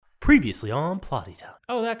Previously on Plotty Time.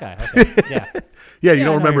 Oh, that guy. Okay. Yeah. Yeah, you Yeah, I don't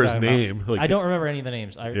know remember you're his talking name. about. Like, I don't remember any of the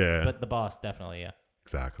names. Yeah. But the boss, definitely, yeah.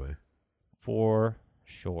 Exactly. For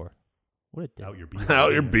sure. What a dick. Out your beehole.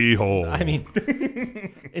 Out your beehole. I mean,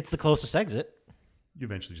 it's the closest exit. You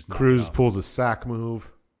eventually just knock Cruz it off. pulls a sack move.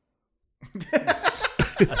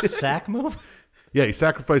 A sack move? Yeah, he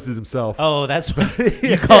sacrifices himself. Oh, that's what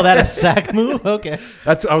you call that a sack move? Okay.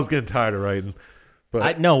 I was getting tired of writing.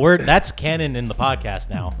 But No, that's canon in the podcast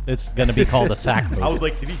now. It's going to be called a sack move. I was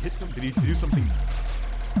like, did he hit something? Did he do something?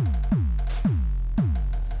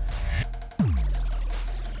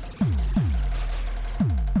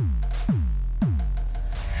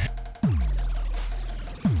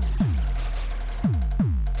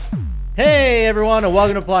 Hey, everyone, and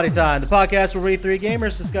welcome to Plotty Time, the podcast where we three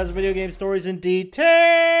gamers discuss video game stories in detail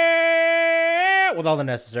with all the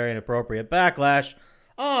necessary and appropriate backlash.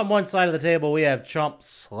 On one side of the table, we have Chump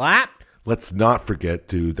Slap. let's not forget,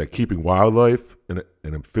 dude, that keeping wildlife and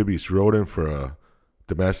an amphibious rodent for a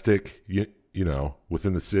domestic, you know,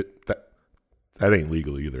 within the city, that ain't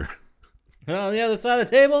legal either. And on the other side of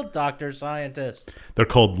the table, Dr. Scientist. They're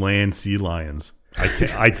called land sea lions.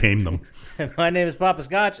 I tamed them. And my name is Papa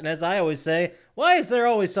Scotch, and as I always say, why is there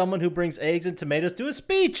always someone who brings eggs and tomatoes to a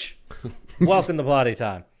speech? Welcome to Plotty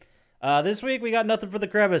Time. This week, we got nothing for the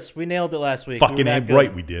crevice. We nailed it last week. Fucking that ain't good.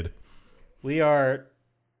 right, we did. We are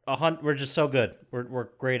we're just so good. We're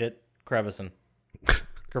great at crevicing.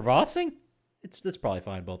 Crevassing? It's probably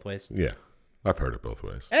fine both ways. Yeah, I've heard it both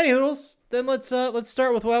ways. Anyhoos, then let's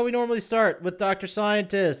start with how we normally start with Dr.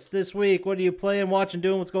 Scientist. This week, what are you playing, watching,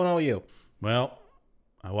 doing? What's going on with you? Well,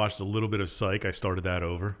 I watched a little bit of Psych. I started that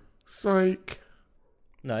over. Psych.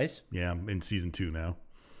 Nice. Yeah, I'm in season 2 now.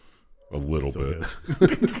 A little So bit. good.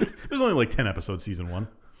 There's only like 10 episodes season 1.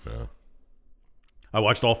 Yeah. I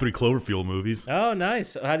watched all 3 Cloverfield movies. Oh,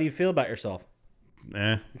 nice. How do you feel about yourself?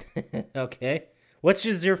 Okay. Which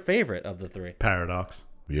is your favorite of the three? Paradox.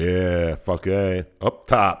 Yeah, fuck A. Up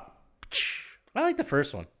top. I like the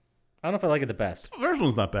first one. I don't know if I like it the best. The first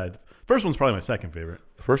one's not bad. First one's probably my second favorite.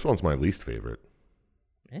 The first one's my least favorite.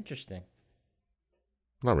 Interesting.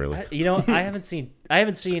 Not really. I haven't seen 10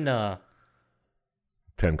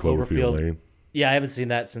 Cloverfield Lane. Yeah, I haven't seen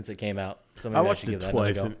that since it came out. So maybe I watched should it give that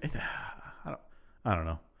another twice. go. And I don't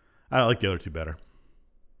know. I like the other two better.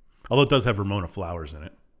 Although it does have Ramona Flowers in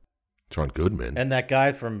it. John Goodman. And that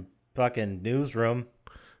guy from fucking Newsroom.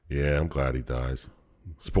 Yeah, I'm glad he dies.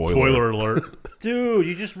 Spoiler alert. Dude,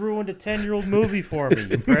 you just ruined a 10-year-old movie for me,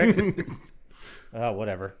 you prick. Oh,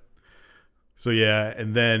 whatever. So yeah,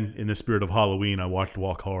 and then in the spirit of Halloween, I watched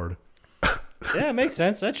Walk Hard. Yeah, it makes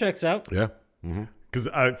sense. That checks out. Yeah. Mm-hmm. Because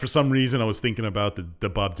for some reason I was thinking about the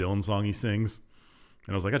Bob Dylan song he sings.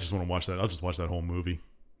 And I was like, I just want to watch that. I'll just watch that whole movie.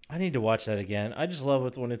 I need to watch that again. I just love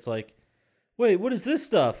it when it's like, wait, what is this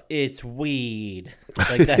stuff? It's weed.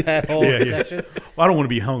 Like that whole section. Well, I don't want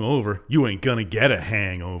to be hungover. You ain't gonna get a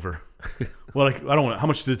hangover. Well, like I don't want. How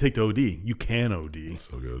much does it take to OD? You can OD.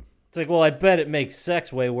 So good. It's like, well, I bet it makes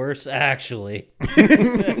sex way worse, actually.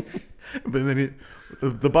 But then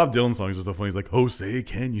the Bob Dylan songs are so funny. He's like, "Oh, say,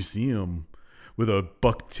 can you see him with a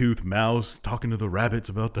buck-toothed mouse talking to the rabbits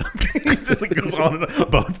about the?" He just like, goes on and on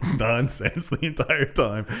about nonsense the entire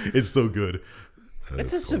time. It's so good.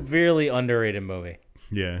 It's a severely underrated movie.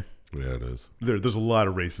 Yeah, Yeah, it is. there's a lot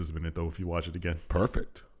of racism in it though. If you watch it again,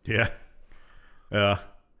 Perfect. yeah. Now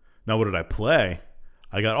what did I play?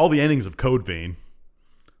 I got all the endings of Code Vein,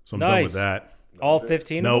 so I'm done with Nice. that. All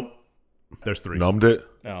 15 of Nope, there's 3. Numbed it? them?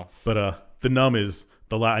 No. But the num is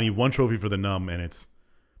I need 1 trophy for the num, and it's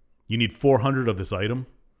you need 400 of this item,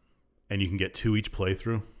 and you can get 2 each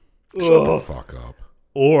playthrough. Shut the fuck up.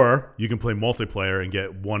 Or you can play multiplayer and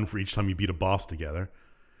get 1 for each time you beat a boss together,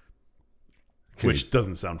 which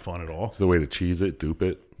doesn't sound fun at all. It's the way to cheese it, dupe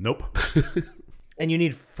it. Nope. And you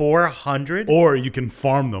need 400? Or you can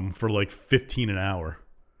farm them for like 15 an hour.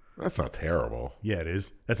 That's not terrible. Yeah, it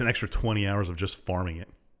is. That's an extra 20 hours of just farming it.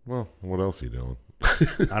 Well, what else are you doing? I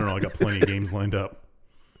don't know. I got plenty of games lined up.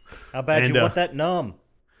 How bad And, you want that numb?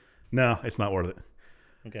 No, it's not worth it.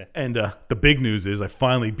 Okay. And the big news is I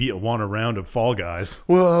finally beat one round of Fall Guys.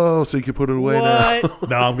 Whoa, so you can put it away now.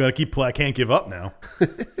 What? No, I'm gonna keep playing. I can't give up now.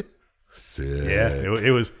 Sick. Yeah,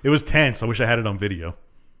 it was tense. I wish I had it on video.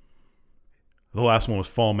 The last one was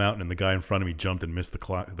Fall Mountain, and the guy in front of me jumped and missed the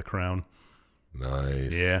crown.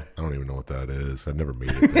 Nice. Yeah. I don't even know what that is. I've never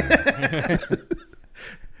made it there.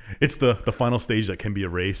 It's the final stage that can be a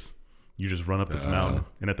race. You just run up this mountain,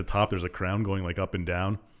 and at the top there's a crown going like up and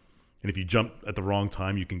down. And if you jump at the wrong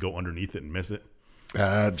time, you can go underneath it and miss it.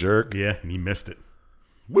 Jerk. Yeah, and he missed it.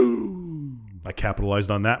 Woo. I capitalized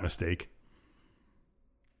on that mistake.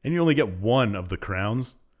 And you only get 1 of the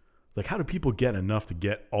crowns, Like, how do people get enough to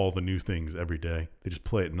get all the new things every day? They just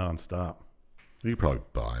play it nonstop. You could probably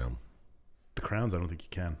buy them. The crowns, I don't think you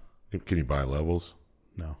can. Can you buy levels?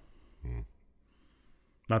 No.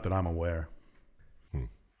 Not that I'm aware.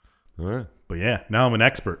 All right. But yeah, now I'm an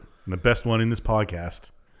expert. I'm the best one in this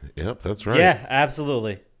podcast. Yep, that's right. Yeah,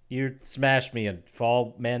 absolutely. You smashed me in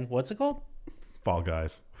Fall Men. What's it called? Fall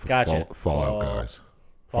Guys. Gotcha. Fallout guys.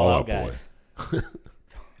 Fallout Boy. guys.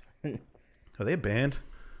 Are they a band?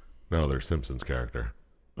 No, they're Simpsons character.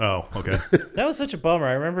 Oh, okay. That was such a bummer.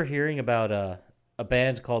 I remember hearing about a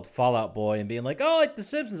band called Fallout Boy and being like, "Oh, like The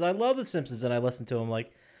Simpsons. I love The Simpsons." And I listened to them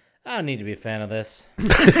like, I don't need to be a fan of this.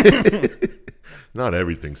 Not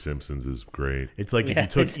everything Simpsons is great. It's like if Yeah, you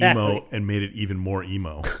took exactly. emo and made it even more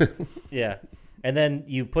emo. Yeah. And then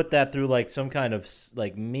you put that through like some kind of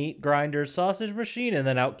like meat grinder sausage machine, and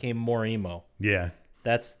then out came more emo. Yeah.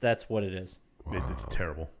 That's what it is. It's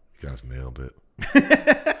terrible. You guys nailed it.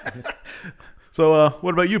 So,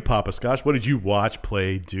 what about you, Papa Scotch? What did you watch,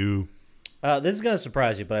 play, do? This is gonna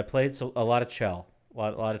surprise you, but I played a lot of Chell. A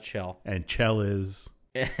lot of Chell. And Chell is...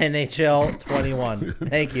 NHL 21.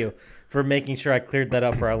 Thank you for making sure I cleared that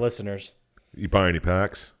up for our listeners. You buy any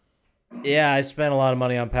packs? Yeah, I spent a lot of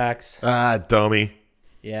money on packs. Ah, dummy.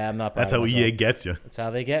 Yeah, I'm not. That's how proud of EA myself. gets you. That's how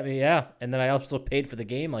they get me. Yeah, and then I also paid for the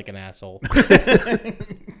game like an asshole.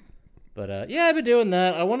 But yeah, I've been doing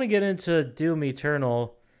that. I want to get into Doom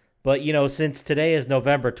Eternal, but you know, since today is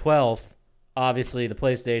November 12th, obviously the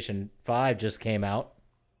PlayStation 5 just came out.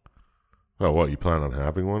 Oh, what? You plan on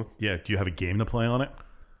having one? Yeah, do you have a game to play on it?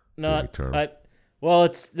 Not. Eternal. Well,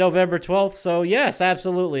 it's November 12th, so yes,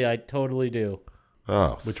 absolutely, I totally do.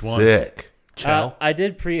 Oh, Which one? sick. Chell? I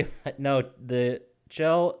did no, the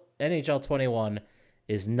NHL 21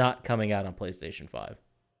 is not coming out on PlayStation 5.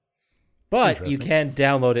 But you can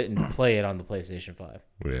download it and play it on the PlayStation 5.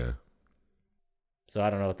 Yeah. So I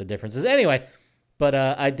don't know what the difference is. Anyway, but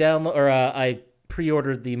I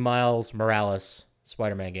pre-ordered the Miles Morales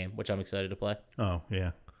Spider-Man game, which I'm excited to play. Oh,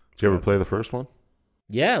 yeah. Did you ever play the first one?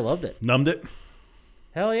 Yeah, I loved it. Numbed it?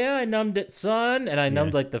 Hell yeah, I numbed it, son. And I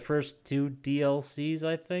numbed like the first 2 DLCs,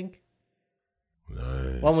 I think.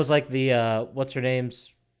 Nice. One was like the what's her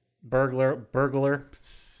name's burglar.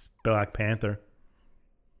 Black Panther.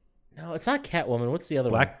 No, it's not Catwoman. What's the other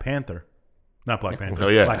Black Panther. Not Black Panther. Oh,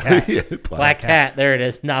 yeah. Black Cat. Yeah, one? Black Cat. There it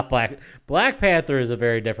is. Not Black. Black Panther is a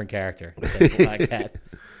very different character than Black Cat.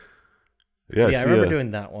 Yeah, Yeah, I remember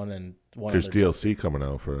doing that one and one. There's other. DLC coming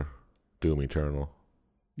out for Doom Eternal.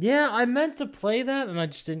 Yeah, I meant to play that and I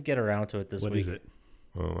just didn't get around to it this What week. is it?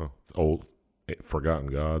 I don't know. Old, Forgotten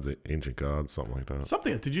Gods, Ancient Gods, something like that.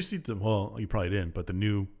 Something. Did you see the... Well, you probably didn't, but the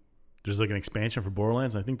new... There's like an expansion for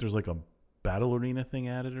Borderlands. I think there's like a battle arena thing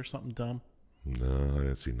added or something dumb. No, I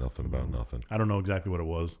didn't see nothing about nothing. I don't know exactly what it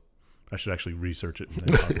was. I should actually research it and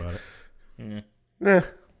then talk about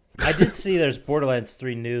it. I did see there's Borderlands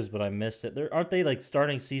 3 news, but I missed it. Aren't they like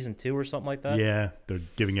starting season 2 or something like that? Yeah, they're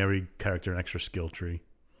giving every character an extra skill tree.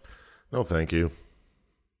 No, thank you.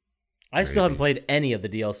 I still haven't played any of the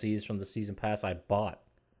DLCs from the season pass I bought.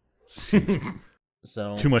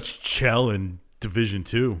 So Too much Chell and Division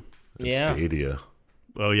 2. And yeah. Stadia.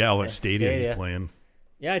 Oh, yeah, all that And Stadia Stadia. he's playing.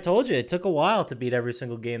 Yeah, I told you it took a while to beat every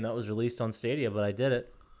single game that was released on Stadia, but I did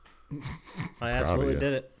it. I absolutely you.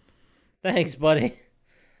 did it. Thanks, buddy.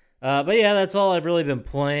 But yeah, that's all I've really been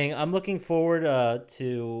playing. I'm looking forward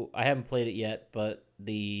to. I haven't played it yet, but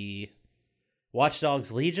the Watch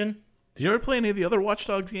Dogs Legion. Did you ever play any of the other Watch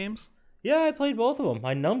Dogs games? Yeah, I played both of them.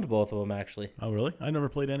 I numbed both of them actually. Oh, really? I never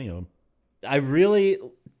played any of them. I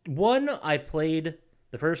played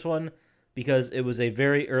the first one because it was a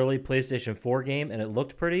very early PlayStation 4 game and it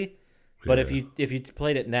looked pretty. But Yeah. if you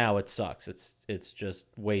played it now, it sucks. It's just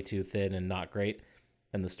way too thin and not great,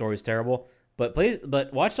 and the story's terrible. But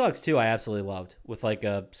Watch Dogs 2 I absolutely loved, with like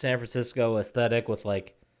a San Francisco aesthetic, with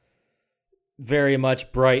like very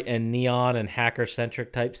much bright and neon and hacker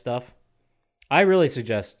centric type stuff. I really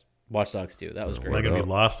suggest Watch Dogs 2. That was Am I great. going to be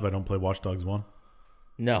lost if I don't play Watch Dogs 1?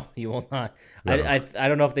 No, you will not. No. I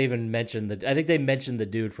don't know if they even mentioned I think they mentioned the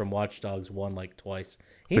dude from Watch Dogs 1 like twice.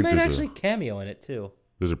 He think might there's actually cameo in it too.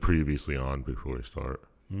 There's a previously on before we start.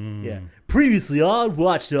 Yeah. Previously on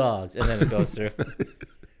Watch Dogs, and then it goes through.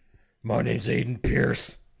 My name's Aiden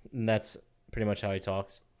Pierce, and that's pretty much how he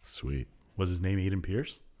talks. Sweet. Was his name Aiden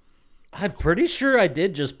Pierce? I'm pretty sure I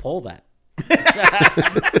did just pull that.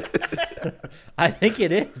 I think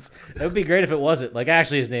it is. It would be great if it wasn't. Like,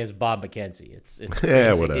 actually, his name's Bob McKenzie. It's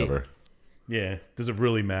Yeah, easy. whatever. Yeah. Does it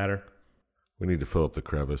really matter? We need to fill up the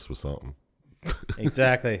crevice with something.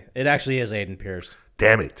 Exactly. It actually is Aiden Pierce.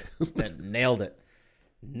 Damn it. Nailed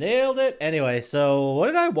it. Anyway, so what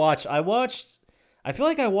did I watch? I I feel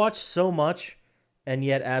like I watch so much and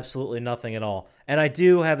yet absolutely nothing at all. And I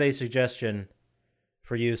do have a suggestion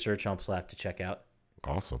for you, Sir Chumpslap, to check out.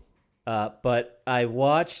 Awesome. But I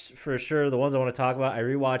watched, for sure, the ones I want to talk about. I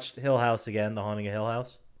rewatched Hill House again, The Haunting of Hill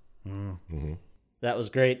House. Mm-hmm. That was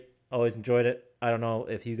great. Always enjoyed it. I don't know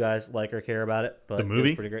if you guys like or care about it, but The it movie?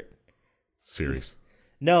 was pretty great. Series.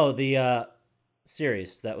 No, the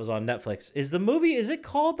series that was on Netflix. Is it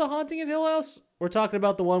called The Haunting of Hill House? We're talking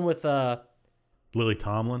about the one with Lily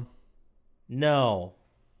Tomlin. no.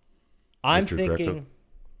 I'm Richard thinking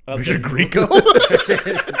of Richard the, Grieco?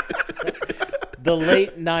 the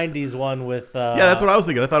late 90s one with Yeah, that's what I was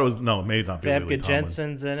thinking. I thought it was it may not be Lily Famke Tomlin.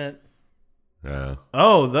 Jensen's in it. Yeah.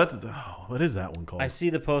 Oh, what is that one called? I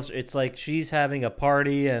see the poster. It's like she's having a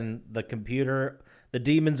party and the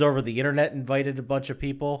demons over the internet invited a bunch of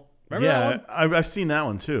people. Remember that one? I've seen that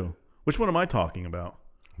one too. Which one am I talking about?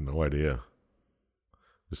 No idea.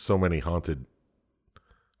 There's so many haunted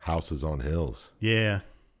houses on hills. Yeah,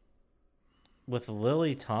 With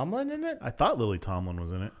Lily Tomlin in it? I thought Lily Tomlin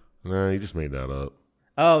was in it. Nah, you just made that up.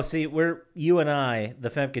 Oh, see, you and I, the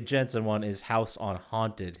Femke Jensen one is House on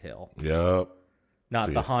Haunted Hill, Yep. not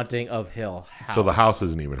See. The Haunting of Hill House. So the house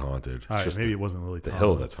isn't even haunted. It's All right, just maybe it wasn't Lily the Tomlin.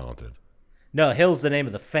 hill that's haunted. No, Hill's the name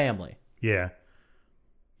of the family. Yeah,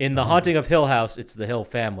 In The Haunting of Hill House, it's the Hill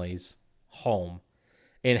family's home.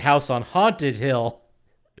 In House on Haunted Hill,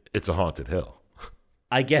 It's a haunted hill.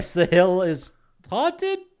 I guess the hill is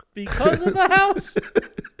haunted because of the house.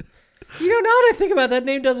 You know, now that I think about it, that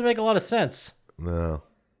name doesn't make a lot of sense. No.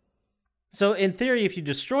 So in theory, if you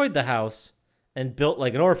destroyed the house and built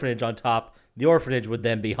like an orphanage on top, the orphanage would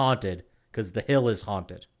then be haunted because the hill is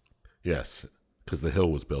haunted. Yes, because the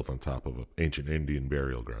hill was built on top of an ancient Indian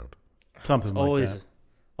burial ground. something like Always, that.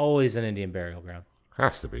 always an Indian burial ground.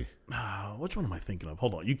 Has to be. Which one am I thinking of?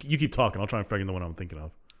 Hold on, you keep talking. I'll try and figure the one I'm thinking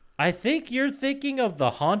of. I think you're thinking of The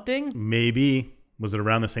Haunting. Maybe was it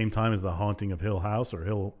around the same time as The Haunting of Hill House or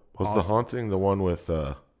Hill? Was House? the haunting the one with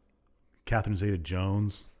Catherine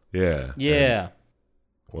Zeta-Jones? yeah. Yeah.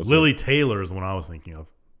 Was Lily Taylor is the one I was thinking of.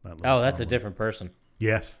 Not Lily Oh, that's a Tomlin. different person.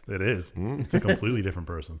 Yes, it is. It's a completely different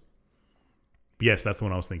person. Yes, that's the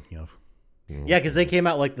one I was thinking of. Yeah, because they came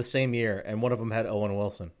out like the same year, and one of them had Owen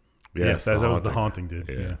Wilson. Yes, that was the haunting. Haunting, dude.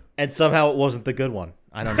 Yeah. Yeah, And somehow it wasn't the good one.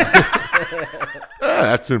 I don't know.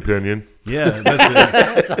 That's an opinion. yeah, that's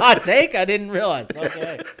That's a hot take. I didn't realize.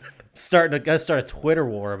 Okay. Gotta start a Twitter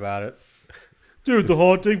war about it. Dude, The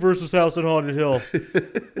Haunting versus House on Haunted Hill.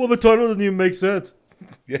 Well, the title doesn't even make sense.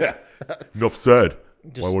 Yeah. Enough said.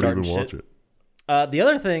 Just Why would you even starting watch shit. it? The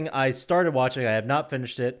other thing I started watching, I have not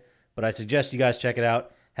finished it, but I suggest you guys check it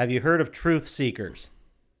out. Have you heard of Truth Seekers?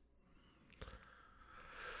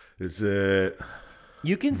 Is it?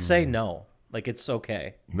 You can say no. Like, it's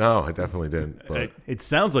okay. No, I definitely didn't. But it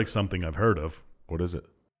sounds like something I've heard of. what is it?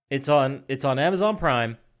 It's on Amazon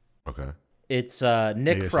Prime. Okay. It's Maybe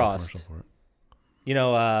Nick I saw a Frost. commercial for it. You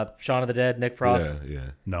know, Shaun of the Dead, Nick Frost? Yeah, yeah.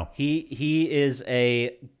 No, He is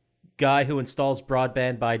a guy who installs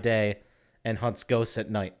broadband by day and hunts ghosts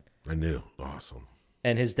at night. I knew. Awesome.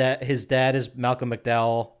 And his dad is Malcolm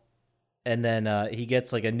McDowell, and then he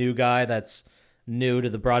gets like a new guy that's new to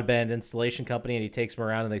the broadband installation company, and he takes him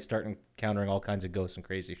around, and they start encountering all kinds of ghosts and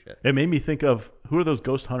crazy shit. it made me think of who are those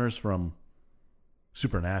ghost hunters from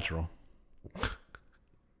Supernatural?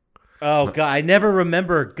 Oh god, I never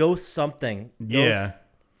remember ghost something. Yeah,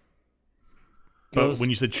 but Ghost, when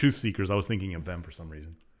you said Truth Seekers, I was thinking of them for some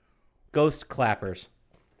reason. ghost clappers.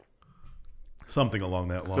 Something along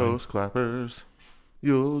that line. Ghost clappers.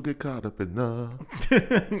 You'll get caught up in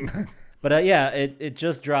the. But yeah, it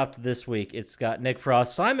just dropped this week. It's got Nick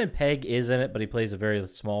Frost. Simon Pegg is in it, but he plays a very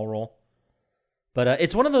small role. But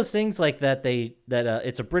it's one of those things like that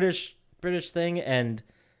it's a British thing, and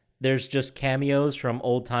there's just cameos from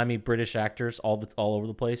old timey British actors all over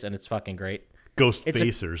the place, and it's fucking great. Ghost It's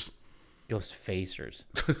Facers. Ghost Facers.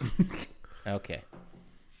 Okay.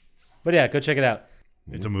 But yeah, go check it out.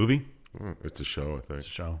 It's a movie. It's a show, I think. It's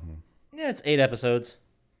a show. Yeah, it's 8 episodes,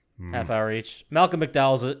 half hour each. Malcolm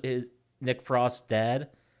McDowell's is Nick Frost's dad,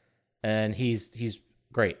 and he's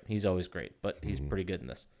great. He's always great, but he's pretty good in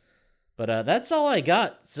this. But that's all I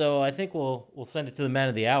got. So I think we'll send it to the man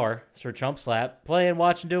of the hour, Sir Chumpslap. Playing,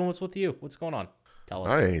 watching, doing what's with you. What's going on? Tell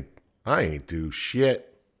us. I ain't do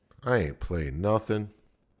shit. I ain't played nothing.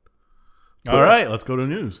 All right, let's go to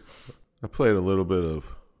news. I played a little bit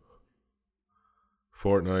of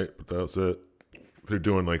Fortnite, but that's it. They're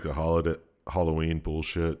doing like the Halloween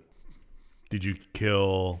bullshit. Did you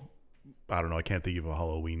kill? I don't know. I can't think of a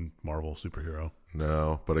Halloween Marvel superhero.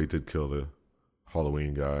 No, but I did kill the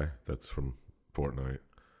Halloween guy that's from Fortnite.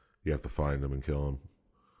 You have to find him and kill him.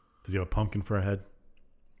 Does he have a pumpkin for a head?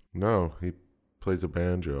 No, he plays a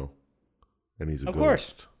banjo, and he's a Of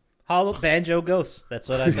ghost. course. Banjo Ghost. That's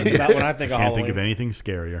what I think about when I think of Can't Halloween. think of anything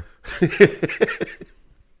scarier.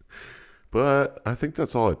 But I think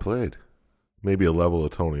that's all I played. Maybe a level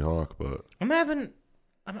of Tony Hawk, but I'm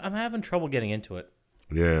having trouble getting into it.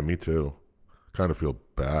 yeah, me too. Kind of feel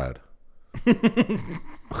bad.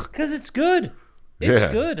 Because it's good. It's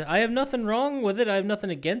Yeah. good. I have nothing wrong with it. I have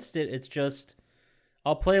nothing against it. It's just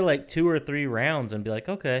I'll play like 2 or 3 rounds and be like,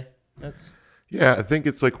 okay, that's Yeah, I think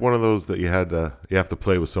it's like one of those that you have to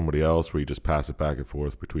play with somebody else where you just pass it back and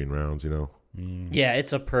forth between rounds, you know? yeah,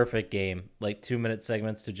 it's a perfect game. Like 2-minute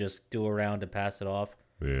segments to just do a round and pass it off.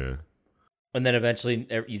 Yeah. And then eventually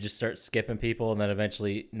you just start skipping people, and then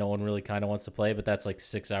eventually no one really kind of wants to play, but that's like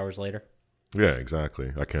 6 hours later. Yeah,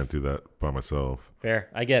 exactly. I can't do that by myself. Fair.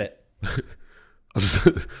 I get it.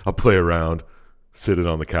 I'll play around, sit it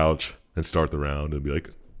on the couch, and start the round and be like,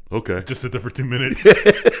 okay. Just sit there for 2 minutes.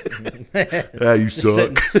 Yeah, you Just sit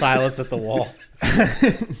in suck. silence at the wall.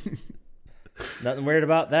 Nothing weird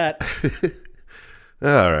about that. All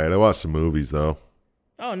right, I watched some movies, though.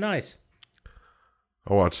 Oh, nice.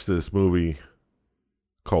 I watched this movie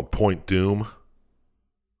called Point Doom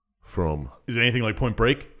from, Is it anything like Point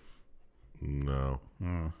Break? no,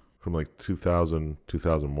 from like 2000,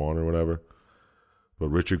 2001 or whatever. But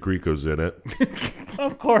Richard Grieco's in it,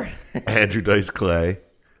 Of course. Andrew Dice Clay,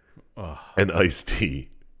 and Ice-T.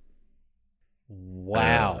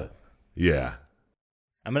 Wow. Yeah.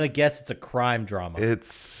 I'm going to guess it's a crime drama.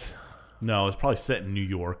 It's No, it's probably set in New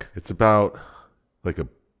York. about like a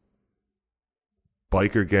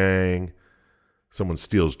biker gang. Someone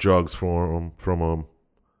steals drugs from them,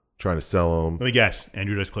 trying to sell them. Let me guess.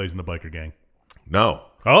 Andrew Dice Clay's in the biker gang. No,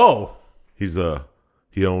 Oh.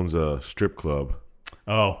 he owns a strip club.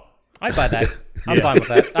 Oh. I'd buy that. I'm fine with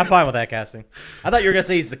that. I'm fine with that casting. I thought you were going to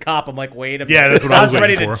say he's the cop. I'm like, wait a minute. Yeah, that's what I was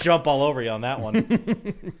ready waiting to for. jump all over you on that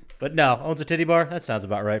one. But no, owns a titty bar? That sounds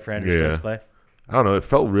about right for Andrew Yeah. Dice Clay. I don't know. It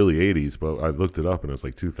felt really 80s, but I looked it up and it was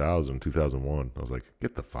like 2000, 2001. I was like,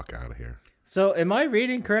 get the fuck out of here. So am I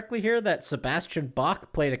reading correctly here that Sebastian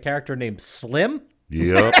Bach played a character named Slim?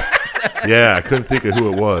 Yep. Yeah, I couldn't think of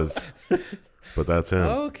who it was, but that's him.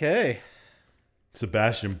 Okay.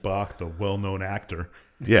 Sebastian Bach, the well-known actor.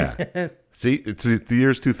 Yeah. See, it's the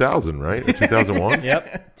year's 2000, right? Or 2001?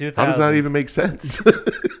 Yep. 2000. How does that even make sense?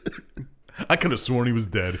 I could have sworn he was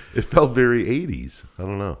dead. It felt very 80s. I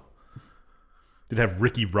don't know. Did it have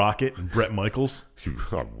Ricky Rocket and Brett Michaels?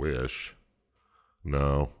 I wish.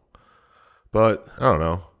 No. But I don't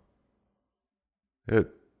know.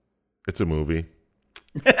 It's a movie.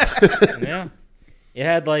 Yeah. It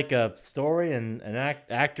had like a story and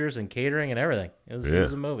actors and catering and everything. It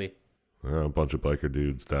was a movie. A bunch of biker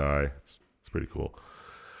dudes die. It's pretty cool.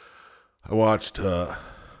 I watched the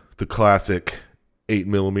classic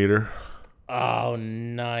 8mm. Oh,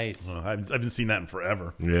 nice. I haven't seen that in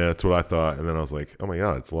forever. Yeah, that's what I thought. And then I was like, oh my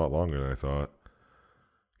God, it's a lot longer than I thought.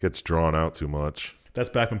 Gets drawn out too much. That's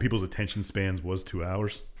back when people's attention spans was 2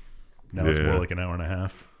 hours. Now it's Yeah. more like an hour and a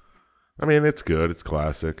half. I mean, it's good. It's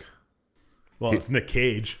classic. Well, it's Nick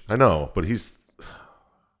Cage. I know, but he's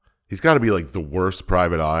got to be like the worst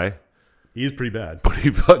Private Eye. He's pretty bad. But he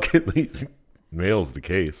fucking nails the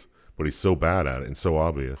case. But he's so bad at it and so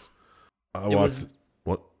obvious. I watched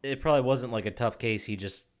what? It probably wasn't like a tough case. He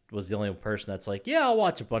just was the only person that's like, yeah, I'll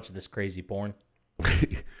watch a bunch of this crazy porn.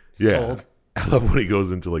 Yeah. Sold. I love when he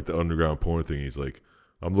goes into like the underground porn thing. He's like,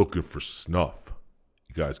 I'm looking for snuff.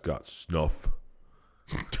 You guys got snuff?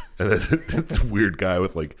 And then this weird guy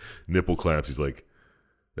with like nipple clamps, he's like,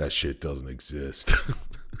 that shit doesn't exist.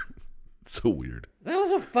 It's so weird. That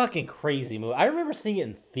was a fucking crazy movie. I remember seeing it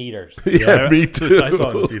in theaters. Yeah, me too. I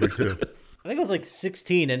saw it in the theater too. I think I was like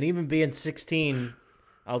 16, and even being 16,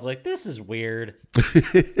 I was like, this is weird.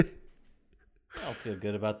 I don't feel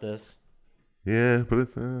good about this. Yeah, but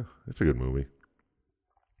it's a good movie.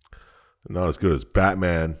 Not as good as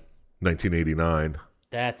Batman 1989.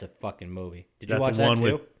 That's a fucking movie. Did Is you that watch the that one too?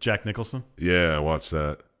 with Jack Nicholson? Yeah, I watched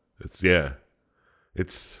that.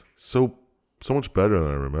 It's so much better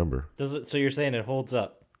than I remember. Does it? So you're saying it holds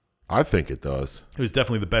up? I think it does. It was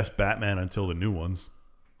definitely the best Batman until the new ones.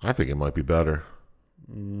 I think it might be better.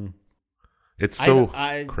 It's so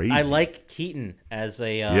crazy. I like Keaton as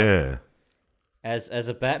a yeah. as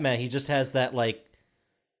a Batman. He just has that like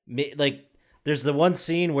there's the one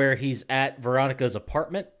scene where he's at Veronica's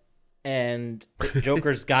apartment and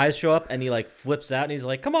Joker's guys show up and he like flips out and he's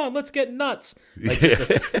like, "Come on, let's get nuts!" Like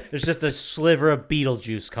there's just a sliver of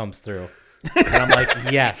Beetlejuice comes through, and I'm like,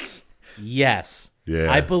 yes,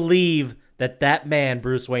 Yeah. I believe that man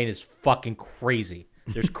Bruce Wayne is fucking crazy.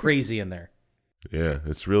 There's crazy in there. Yeah,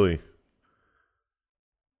 it's really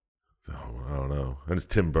know. And it's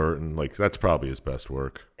Tim Burton. Like, that's probably his best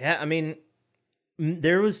work. Yeah, I mean,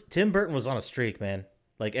 Tim Burton was on a streak, man.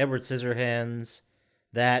 Like Edward Scissorhands,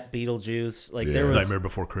 that Beetlejuice. Like there was Nightmare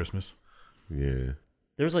Before Christmas. Yeah.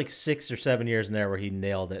 There was like 6 or 7 years in there where he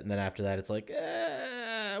nailed it, and then after that, it's like,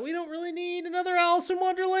 we don't really need another Alice in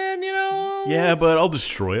Wonderland, you know? Yeah, but I'll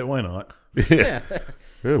destroy it. Why not? Yeah.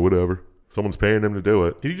 Yeah, whatever. Someone's paying him to do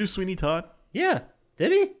it. Did he do Sweeney Todd? Yeah.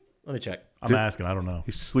 Did he? Let me check. I'm asking. I don't know.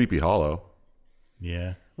 He's Sleepy Hollow.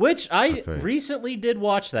 Yeah. Which I think. recently did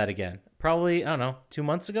watch that again. Probably, I don't know, 2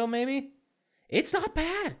 months ago maybe? It's not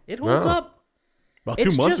bad. It holds No. up. About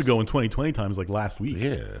It's 2 months just- ago in 2020 times, like last week.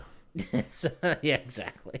 Yeah. Yeah,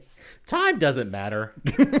 exactly. Time doesn't matter.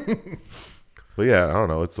 But yeah, I don't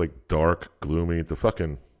know. It's like dark, gloomy. The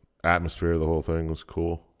fucking atmosphere of the whole thing was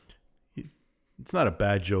cool. It's not a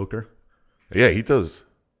bad Joker. Yeah, he does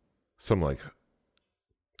some like,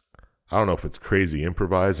 I don't know if it's crazy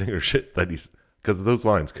improvising or shit that he's, because those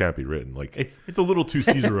lines can't be written. Like, It's a little too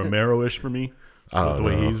Cesar Romero-ish for me. I don't The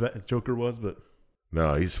way know. Joker was, but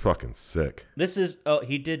No, he's fucking sick.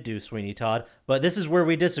 He did do Sweeney Todd, but this is where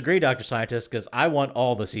we disagree, Dr. Scientist, because I want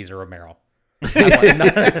all the Caesar Romero.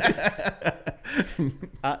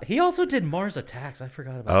 He also did Mars Attacks. I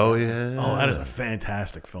forgot about Oh, that. yeah. that is a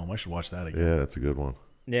fantastic film. I should watch that again. Yeah, that's a good one.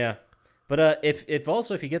 Yeah. But if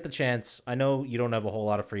you get the chance, I know you don't have a whole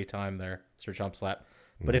lot of free time there, Sir Chump Slap,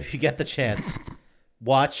 but if you get the chance,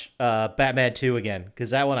 watch Batman 2 again,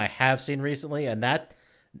 because that one I have seen recently, and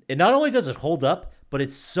it not only does it hold up, but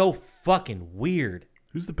it's so fucking weird.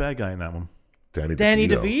 Who's the bad guy in that one? Danny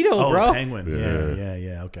DeVito. DeVito, Oh, bro. the Penguin. Yeah.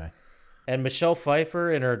 Yeah. Okay. And Michelle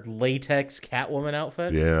Pfeiffer in her latex Catwoman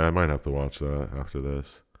outfit. Yeah, I might have to watch that after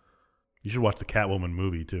this. You should watch the Catwoman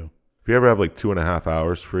movie too. If you ever have like 2.5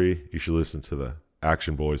 hours free, you should listen to the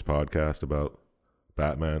Action Boys podcast about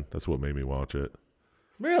Batman. That's what made me watch it.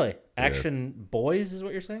 Really? Action Boys is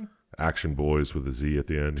what you're saying? Action Boys with a Z at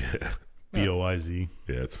the end. Yeah, BOIZ.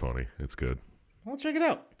 yeah, it's funny. It's good. I'll check it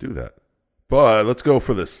out. Do that. But let's go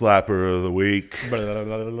for the slapper of the week.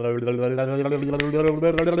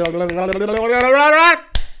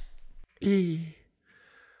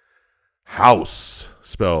 House,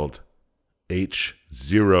 spelled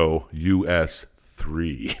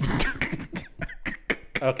H0US3.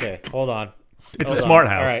 Okay, hold on. It's Hold a on. smart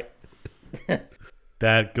house All right.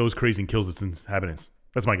 that goes crazy and kills its inhabitants.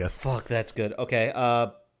 That's my guess. Fuck, that's good. Okay,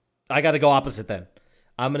 I got to go opposite then.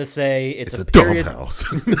 I'm gonna say it's It's a a dumb period. house.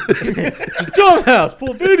 It's a dumb house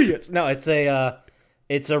full of idiots. No, it's a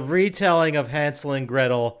retelling of Hansel and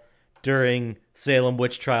Gretel during Salem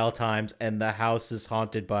witch trial times, and the house is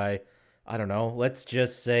haunted by, I don't know, let's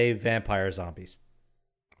just say vampire zombies.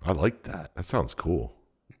 I like that. That sounds cool.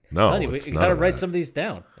 No, Anyway, it's you none gotta of write that. some of these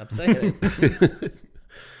down. I'm saying it.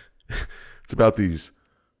 It's about these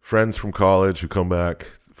friends from college who come back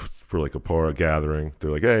for like a gathering.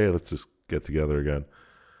 They're like, hey, let's just get together again.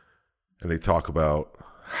 And they talk about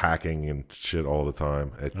hacking and shit all the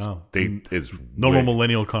time. It's Normal way,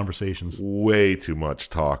 millennial conversations. way too much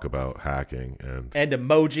talk about hacking and And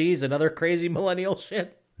emojis and other crazy millennial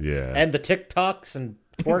shit. yeah. And the TikToks and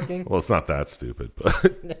twerking. Well, it's not that stupid,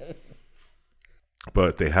 but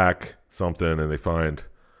but they hack something and they find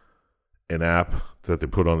an app that they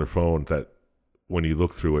put on their phone that when you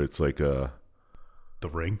look through it, it's like a The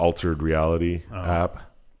Ring. altered reality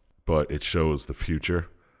app, but it shows the future,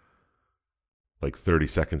 like 30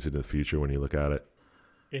 seconds into the future when you look at it.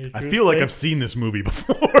 I feel like I've seen this movie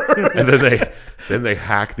before. And then they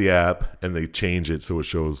hack the app and they change it so it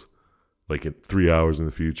shows like in 3 hours in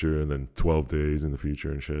the future and then 12 days in the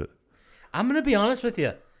future and shit. I'm gonna be honest with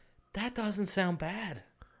you. That doesn't sound bad.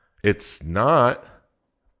 It's not,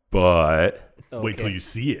 but Wait till you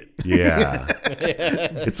see it. yeah.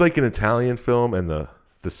 It's like an Italian film and the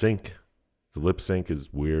lip sync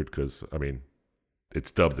is weird because, I mean,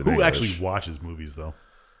 it's dubbed in Who English. actually watches movies though?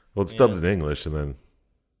 Well, it's dubbed in English and then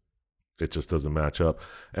it just doesn't match up.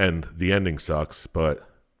 And the ending sucks, but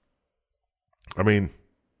I mean,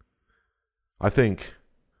 I think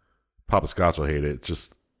Papa Scotch will hate it. It's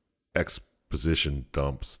just exposition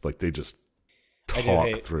dumps. Like they just I do talk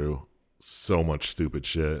hate- through so much stupid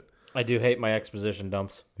shit. I do hate my exposition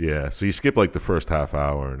dumps. Yeah, so you skip like the first half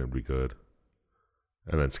hour and it'd be good.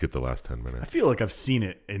 And then skip the last 10 I minutes. feel like I've seen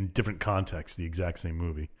it in different contexts, the exact same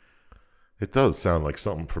movie. It does sound like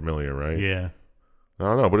something familiar, right? Yeah. I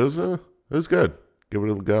don't know, but it was good. Give it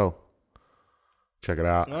a go. Check it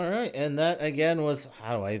out. All right, and that again was,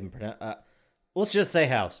 how do I even pronounce? Let's just say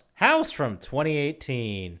House. House from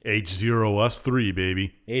 2018. H0US3,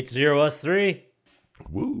 baby. H0US3.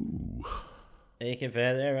 Woo. You can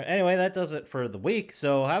find there. Anyway, that does it for the week.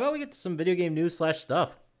 So how about we get to some video game news /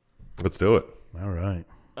 stuff? Let's do it. All right.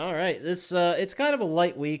 All right. This it's kind of a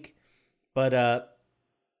light week, but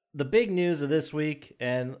the big news of this week,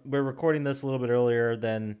 and we're recording this a little bit earlier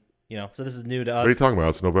than, so this is new to us. What are you talking about?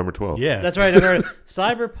 It's November 12th. Yeah. That's right.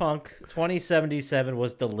 Cyberpunk 2077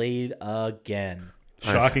 was delayed again.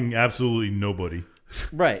 Shocking absolutely nobody.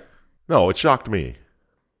 Right. No, it shocked me.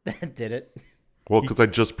 Did it? Well, because I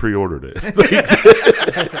just pre-ordered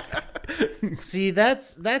it. See,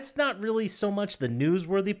 that's not really so much the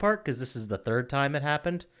newsworthy part, because this is the third time it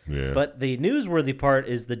happened. Yeah. But the newsworthy part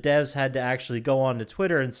is the devs had to actually go on to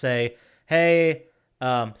Twitter and say, "Hey,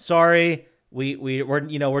 sorry,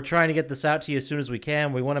 we're trying to get this out to you as soon as we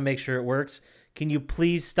can. We want to make sure it works. Can you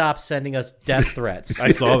please stop sending us death threats?" I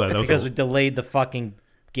saw that. Because we delayed the fucking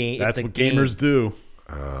game. That's it's a what game. gamers do.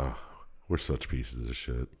 We're such pieces of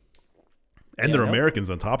shit. And they're Americans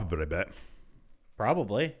on top of it, I bet.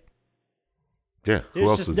 Probably. Yeah. There's Who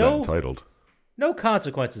else just is no- that entitled? No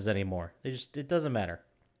consequences anymore. It doesn't matter.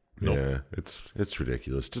 Nope. Yeah. It's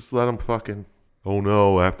ridiculous. Just let them fucking. Oh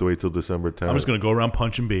no! I have to wait till December 10th. I'm just going to go around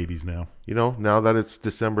punching babies now. Now that it's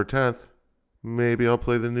December 10th, maybe I'll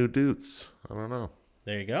play the new Doots. I don't know.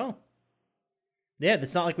 There you go. Yeah,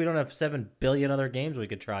 it's not like we don't have 7 billion other games we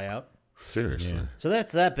could try out. Seriously. Yeah. So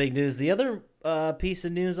that's that big news. The other piece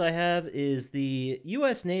of news I have is the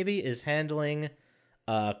U.S. Navy is handling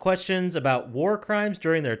questions about war crimes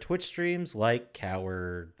during their Twitch streams like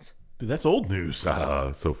cowards. Dude, that's old news.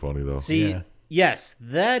 So funny though. See, Yeah. yes,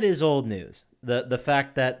 that is old news. The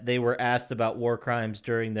fact that they were asked about war crimes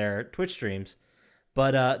during their Twitch streams.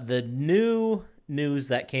 But the new news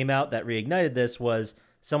that came out that reignited this was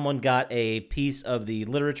someone got a piece of the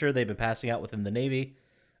literature they've been passing out within the Navy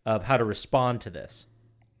of how to respond to this.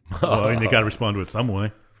 Well, I mean, they got to respond to it some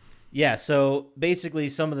way. Yeah, so basically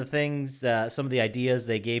some of the things, some of the ideas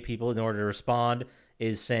they gave people in order to respond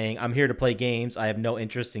is saying, "I'm here to play games. I have no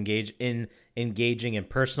interest in engaging in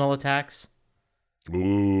personal attacks."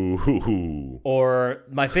 Ooh. Or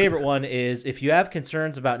my favorite one is, "If you have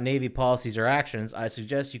concerns about Navy policies or actions, I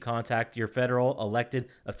suggest you contact your federal elected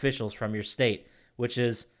officials from your state," which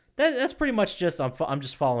is that's pretty much just I'm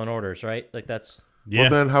just following orders, right? Like that's Yeah. Well,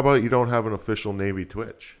 then how about you don't have an official Navy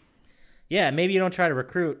Twitch? yeah. Maybe you don't try to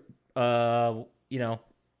recruit,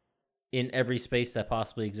 in every space that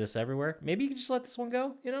possibly exists everywhere. Maybe you can just let this one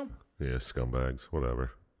go, Yeah, scumbags,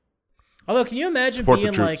 whatever. Although, can you imagine Support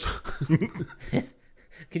being the like, troops.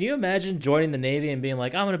 can you imagine joining the Navy and being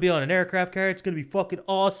like, "I'm going to be on an aircraft carrier. It's going to be fucking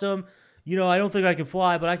awesome. I don't think I can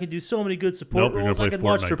fly, but I can do so many good support Nope, you're roles. gonna I play can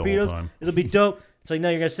launch Fortnite the whole torpedoes. time." It'll be dope." It's like, no,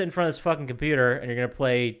 you're going to sit in front of this fucking computer and you're going to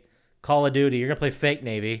play Call of Duty. You're going to play fake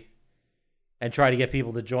Navy and try to get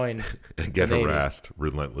people to join. And get Navy. harassed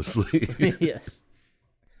relentlessly. Yes.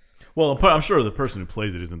 Well, I'm sure the person who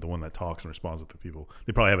plays it isn't the one that talks and responds with the people.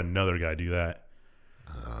 They probably have another guy do that.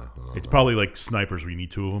 It's probably like snipers where you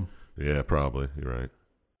need two of them. Yeah, probably. You're right.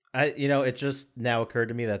 It just now occurred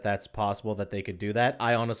to me that that's possible that they could do that.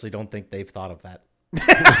 I honestly don't think they've thought of that.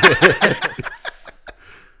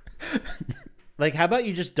 Like, how about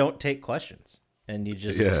you just don't take questions and you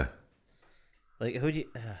just like who do you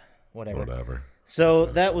whatever. So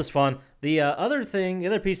that was fun. The other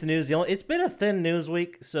piece of news, it's been a thin news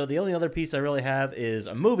week, so the only other piece I really have is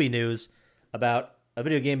a movie news about a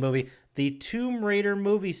video game movie. The Tomb Raider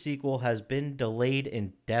movie sequel has been delayed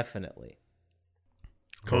indefinitely.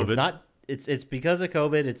 COVID. It's because of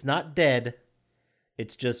COVID. It's not dead.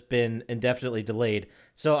 It's just been indefinitely delayed.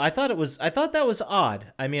 So I thought that was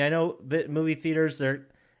odd. I mean, I know that movie theaters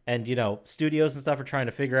and studios and stuff are trying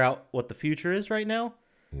to figure out what the future is right now.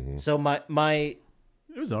 Mm-hmm. So my It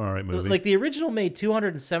was an all right movie. like the original made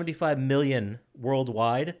 $275 million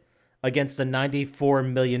worldwide against a $94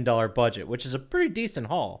 million budget, which is a pretty decent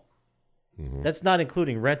haul. Mm-hmm. That's not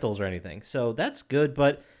including rentals or anything. So that's good,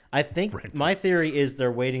 but I think my theory is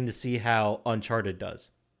they're waiting to see how Uncharted does.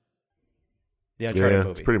 The Uncharted movie.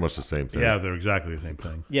 It's pretty much the same thing. Yeah, they're exactly the same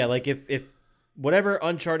thing. Yeah, like if whatever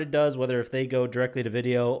Uncharted does, whether if they go directly to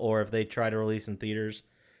video or if they try to release in theaters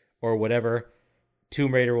or whatever,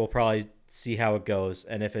 Tomb Raider will probably see how it goes,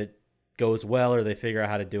 and if it goes well or they figure out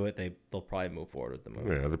how to do it, they'll probably move forward with the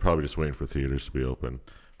movie. Yeah, they're probably just waiting for theaters to be open.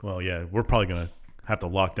 Well, yeah, we're probably going to have to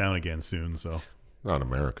lock down again soon. So, Not in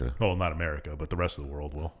America. well, not America, but the rest of the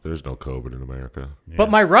world will. There's no COVID in America. Yeah. But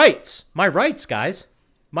my rights, guys,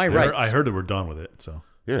 my rights. I heard that we're done with it. So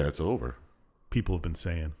Yeah, it's over. people have been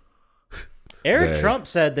saying. Eric They- Trump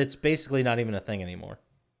said that's basically not even a thing anymore.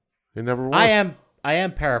 It never was. I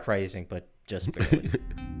am paraphrasing, but just barely.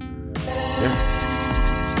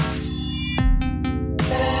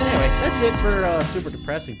 Anyway, that's it for super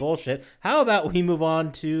depressing bullshit. How about we move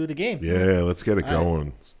on to the game? Yeah, let's get it All right.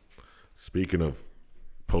 going. Speaking of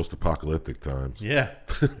post-apocalyptic times. Yeah.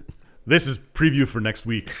 This is preview for next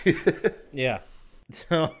week. Yeah.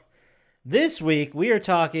 So this week we are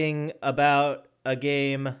talking about a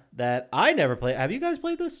game that I never played. Have you guys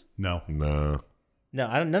played this? No. Nah.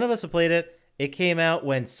 No, none of us have played it. It came out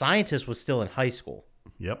when Scientist was still in high school.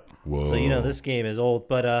 Yep. Whoa. So, this game is old.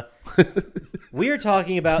 But we are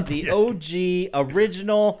talking about the OG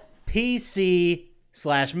original PC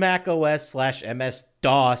 / Mac OS /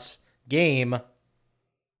 MS-DOS game,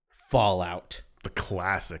 Fallout. The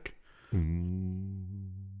classic.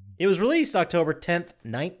 It was released October 10th,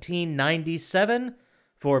 1997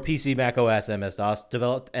 for PC, Mac OS, MS-DOS,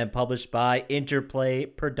 developed and published by Interplay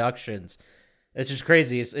Productions. It's just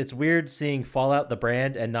crazy. It's weird seeing Fallout, the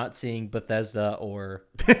brand, and not seeing Bethesda or...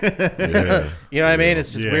 Yeah. You know what I mean?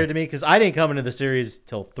 It's just Yeah. weird to me because I didn't come into the series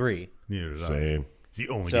till 3. Neither did I. Same. It's the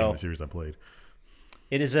only So- game in the series I played.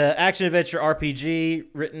 It is an action-adventure RPG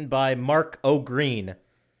written by Mark O'Green.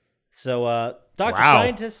 So, Dr. Wow.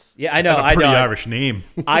 Scientist... Yeah, I know. That's a I pretty know. Irish name.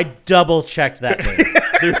 I double-checked that name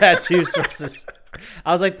through that 2 sources.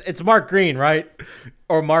 I was like, it's Mark Green, right?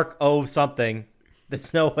 Or Mark O something.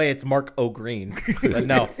 There's no way it's Mark O'Green. But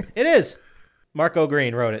no, it is. Mark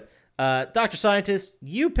O'Green wrote it. Dr. Scientist,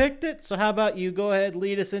 you picked it, so how about you go ahead,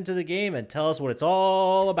 lead us into the game, and tell us what it's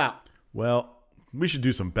all about. Well, we should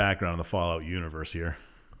do some background on the Fallout universe here.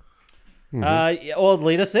 Yeah, well,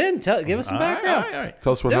 lead us in. Give us some background. All right.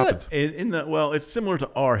 Tell us what do it. happened. It's similar to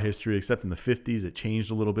our history, except in the 50s, it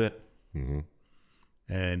changed a little bit.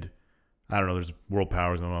 And I don't know, there's world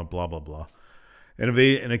powers going on, blah, blah, blah. And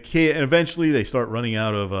eventually they start running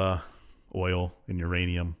out of oil and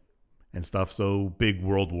uranium and stuff. So big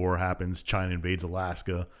world war happens. China invades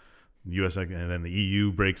Alaska. The U.S. and then the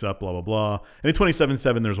EU breaks up, blah, blah, blah. And in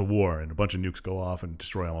 27/7, there's a war, and a bunch of nukes go off and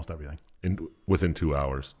destroy almost everything. Within 2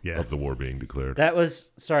 hours Yeah. of the war being declared. That was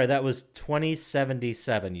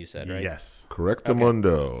 2077, you said, right? Yes.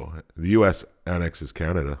 Correctamundo. The U.S. annexes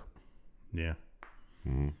Canada. Yeah.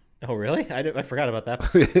 Oh, really? I forgot about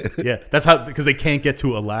that. Yeah. That's how, because they can't get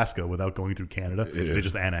to Alaska without going through Canada. So Yeah. they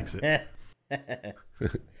just annex it.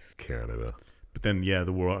 Canada. But then, yeah,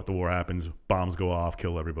 the war happens. Bombs go off,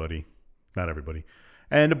 kill everybody. Not everybody.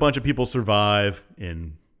 And a bunch of people survive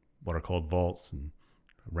in what are called vaults and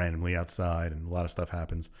randomly outside, and a lot of stuff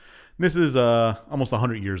happens. This is almost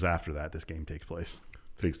 100 years after that this game takes place.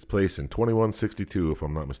 Takes place in 2162, if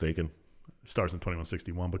I'm not mistaken. It starts in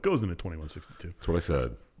 2161, but goes into 2162. That's what I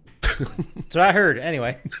said. That's what I heard.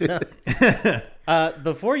 Anyway,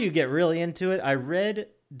 before you get really into it, I read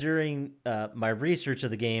during my research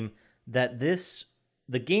of the game that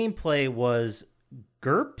the gameplay was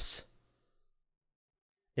GURPS.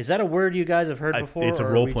 Is that a word you guys have heard before? It's a or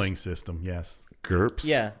are we- role-playing system, yes. GURPS?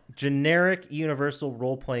 Yeah, generic universal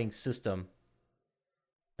role-playing system.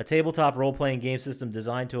 A tabletop role-playing game system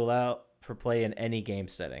designed to allow for play in any game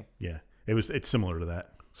setting. Yeah. It's similar to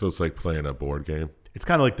that. So it's like playing a board game? It's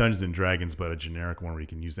kind of like Dungeons and Dragons, but a generic one where you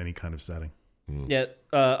can use any kind of setting. Yeah,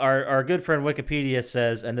 our good friend Wikipedia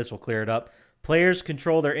says, and this will clear it up, players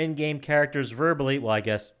control their in-game characters verbally, well, I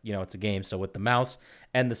guess, it's a game, so with the mouse,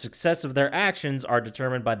 and the success of their actions are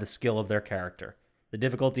determined by the skill of their character, the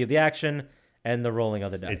difficulty of the action, and the rolling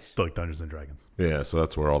of the dice. It's like Dungeons and Dragons. Yeah, so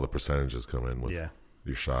that's where all the percentages come in with Yeah.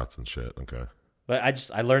 your shots and shit. Okay.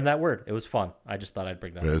 But I learned that word. It was fun. I just thought I'd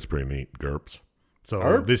bring that Yeah, up. it's pretty neat. GURPS. So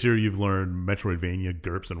GURPS? this year you've learned Metroidvania,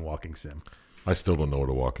 GURPS, and Walking Sim. I still don't know what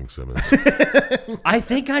a walking sim is. I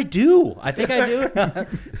think I do.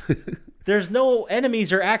 There's no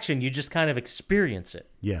enemies or action. You just kind of experience it.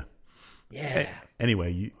 Yeah. Yeah.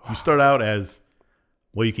 Anyway, you start out as,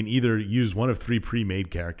 well, you can either use one of 3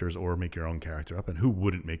 pre-made characters or make your own character up, and who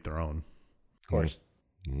wouldn't make their own? Of course.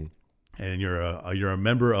 And you're a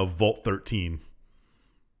member of Vault 13,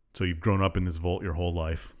 so you've grown up in this vault your whole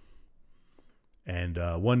life. And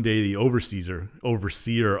one day the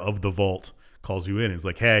overseer of the vault calls you in and is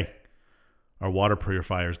like, hey, our water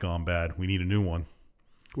purifier's gone bad. We need a new one.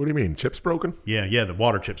 What do you mean? Chip's broken? Yeah, the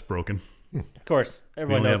water chip's broken. Of course.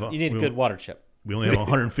 Everyone only knows have you need a good water chip. We only have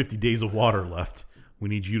 150 days of water left. We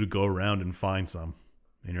need you to go around and find some.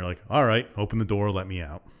 And you're like, all right, open the door, let me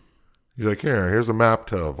out. He's like, here's a map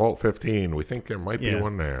to Vault 15. We think there might be Yeah.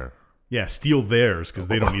 one there. Yeah, steal theirs because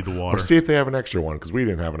they don't need the water. Or see if they have an extra one, because we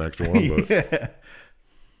didn't have an extra one. But Yeah.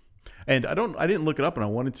 And I didn't look it up, and I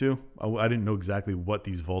wanted to. I didn't know exactly what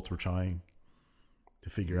these vaults were trying to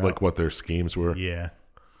figure out. like what their schemes were. Yeah.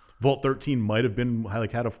 Vault 13 might have been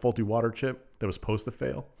had a faulty water chip that was supposed to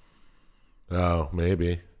fail, Oh,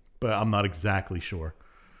 maybe. but I'm not exactly sure.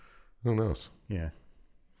 Who knows? Yeah.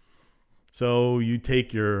 So you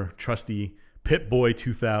take your trusty Pip-Boy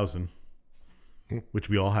 2000, which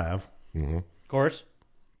we all have. Of course.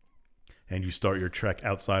 and you start your trek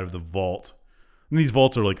outside of the vault. And these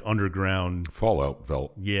vaults are like underground. Fallout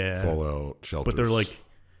vault. Yeah. Fallout shelters. But they're like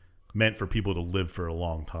meant for people to live for a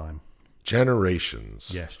long time.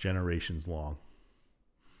 generations. Yes, generations long.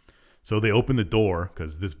 So they open the door,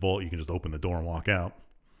 because this vault, you can just open the door and walk out.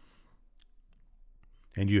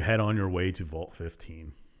 And you head on your way to Vault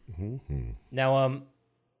 15. Mm-hmm. Now,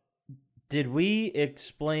 did we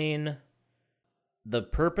explain the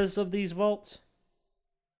purpose of these vaults?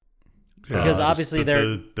 Because obviously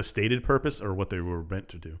they're... The stated purpose, or what they were meant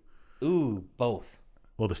to do? Ooh, both.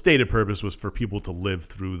 Well, the stated purpose was for people to live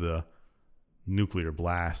through the nuclear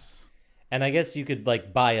blasts. And I guess you could,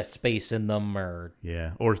 like, buy a space in them, or...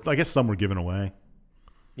 Yeah, or I guess some were given away.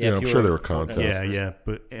 Yeah, I'm sure there were contests. Yeah,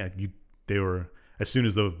 but they were... As soon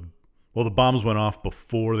as the bombs went off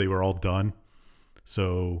before they were all done,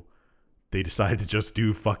 so they decided to just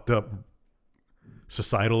do fucked up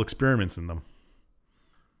societal experiments in them.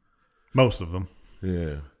 Most of them.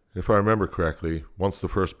 Yeah. If I remember correctly, once the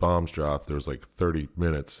first bombs dropped, there was like 30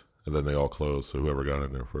 minutes, and then they all closed, so whoever got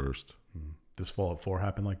in there first. Does Fallout 4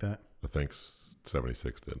 happen like that? I think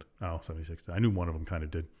 76 did. Oh, 76 did. I knew one of them kind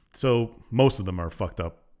of did. So most of them are fucked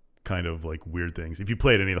up, kind of like weird things. If you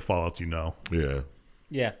played any of the Fallouts, you know. Yeah.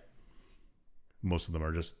 Yeah. Most of them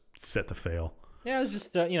are just set to fail. Yeah, I was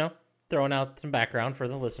just, throwing out some background for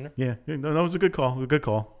the listener. Yeah, no, that was a good call. A good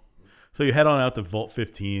call. So you head on out to Vault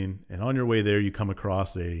 15, and on your way there, you come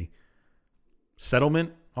across a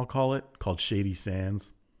settlement, I'll call it, called Shady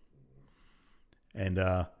Sands.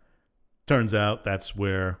 And turns out that's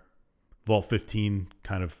where Vault 15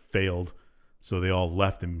 kind of failed. So they all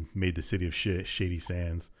left and made the city of Shady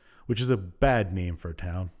Sands, which is a bad name for a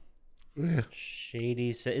town. Yeah.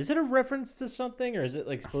 Shady Sands. Is it a reference to something, or is it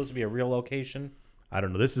like supposed to be a real location? I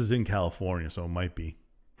don't know. This is in California, so it might be.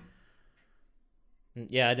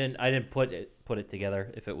 Yeah, I didn't put it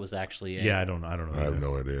together if it was actually Yeah, I don't know. I have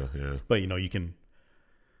no idea. Yeah. But you can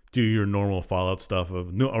do your normal Fallout stuff or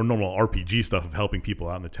normal RPG stuff of helping people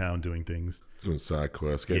out in the town doing things. Doing side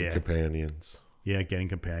quests, getting companions. Yeah, getting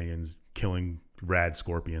companions, killing rad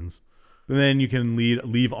scorpions. And then you can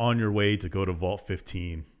leave on your way to go to Vault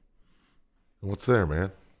 15. What's there,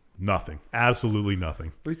 man? Nothing. Absolutely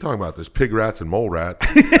nothing. What are you talking about? There's pig rats and mole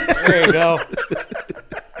rats. There you go.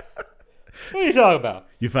 What are you talking about?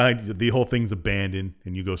 You find the whole thing's abandoned,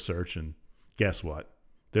 and you go search, and guess what?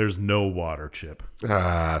 There's no water chip.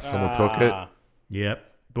 Someone took it?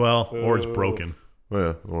 Yep. Well, or it's broken.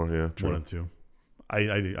 Yeah, true. One of two.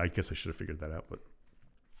 I guess I should have figured that out. But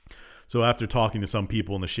so after talking to some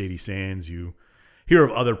people in the Shady Sands, you hear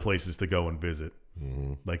of other places to go and visit.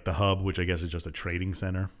 Mm-hmm. Like the Hub, which I guess is just a trading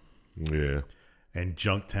center. Yeah. And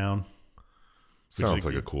Junktown. Sounds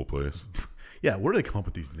like a cool place. Yeah, where do they come up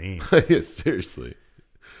with these names? Yeah, seriously.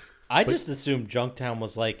 I just assumed Junktown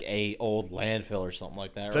was like a old landfill or something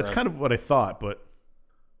like that. That's kind of what I thought, but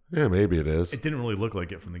yeah, maybe it is. It didn't really look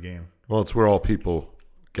like it from the game. Well, it's where all people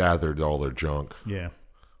gathered all their junk. Yeah.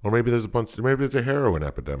 Or maybe there's a heroin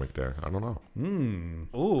epidemic there. I don't know.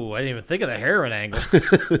 Ooh, I didn't even think of the heroin angle.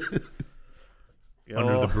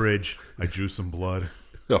 Under the bridge, I drew some blood.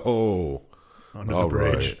 Oh. Under the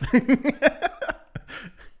bridge. Right.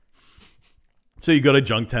 So you go to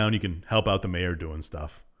Junktown, you can help out the mayor doing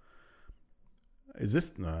stuff. Is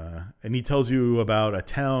this and he tells you about a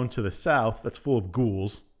town to the south that's full of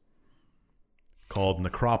ghouls called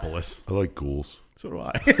Necropolis. I like ghouls. So do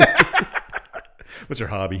I. What's your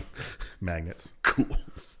hobby? Magnets.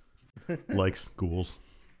 Ghouls. Likes ghouls.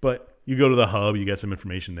 But you go to the Hub, you get some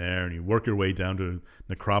information there, and you work your way down to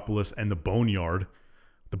Necropolis and the Boneyard.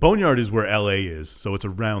 The Boneyard is where LA is, so it's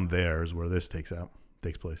around there is where this takes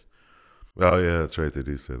place. Oh, yeah, that's right. They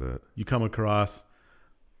do say that. You come across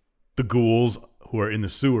the ghouls who are in the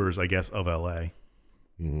sewers, I guess, of LA.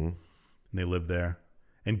 Mm-hmm. And they live there.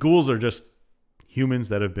 And ghouls are just humans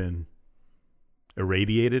that have been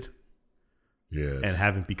irradiated. Yes. And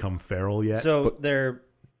haven't become feral yet. So they're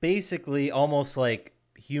basically almost like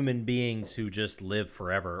human beings who just live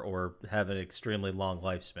forever or have an extremely long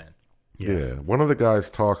lifespan. Yes. Yeah. One of the guys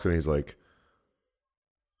talks and he's like,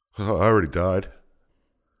 oh, I already died.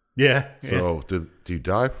 Yeah. So do you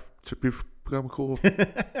die to become cool?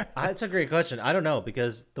 That's a great question. I don't know,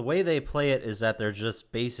 because the way they play it is that they're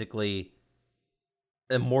just basically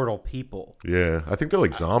immortal people. Yeah. I think they're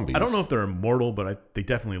like zombies. I don't know if they're immortal, but they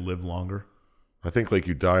definitely live longer. I think like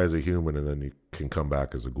you die as a human and then you can come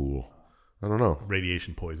back as a ghoul. I don't know.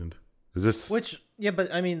 Radiation poisoned. Is this... Which, yeah,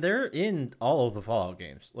 but I mean, they're in all of the Fallout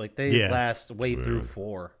games. Like, they last way through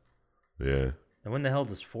 4. Yeah. And when the hell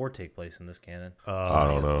does 4 take place in this canon? I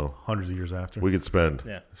don't know. Hundreds of years after. We could spend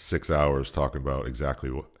Yeah. 6 hours talking about exactly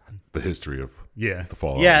what the history of Yeah. the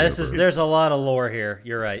Fallout. Yeah, universe. there's a lot of lore here.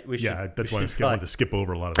 You're right. We should. Yeah, that's why I we should wanted to skip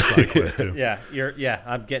over a lot of the side quests, too. Yeah,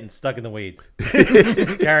 I'm getting stuck in the weeds.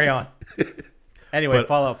 Carry on. Anyway, But-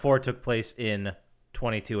 Fallout 4 took place in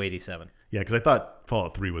 2287. Yeah, because I thought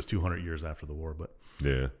Fallout 3 was 200 years after the war. But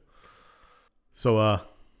Yeah. so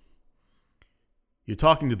you're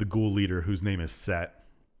talking to the ghoul leader whose name is Set.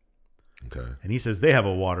 Okay. And he says they have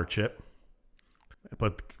a water chip,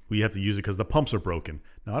 but we have to use it because the pumps are broken.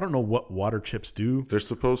 Now, I don't know what water chips do. They're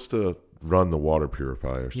supposed to run the water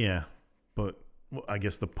purifiers. Yeah, but I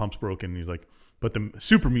guess the pump's broken. He's like, but the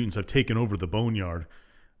super mutants have taken over the boneyard.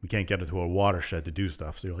 We can't get it to a watershed to do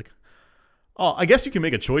stuff. So you're like, oh, I guess you can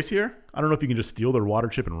make a choice here. I don't know if you can just steal their water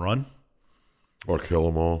chip and run Or kill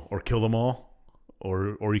them all. or kill them all,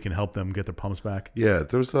 or you can help them get their pumps back. Yeah,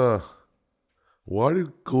 there's a... Why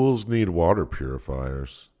do ghouls need water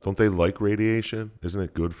purifiers? Don't they like radiation? Isn't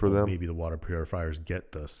it good for them? Maybe the water purifiers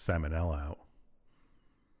get the salmonella out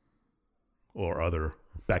or other Or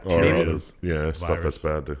bacteria. other, yeah, stuff virus. that's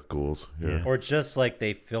bad to ghouls. Yeah. Yeah. Or just like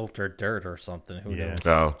they filter dirt or something. Who Yeah. knows?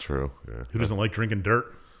 Oh, true. Yeah. Who doesn't like drinking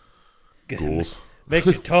dirt? Ghouls. Makes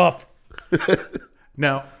you tough.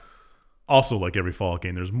 Now, also like every Fallout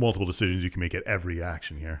game, there's multiple decisions you can make at every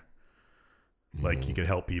action here. Like you could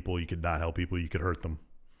help people, you could not help people, you could hurt them.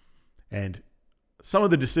 And some of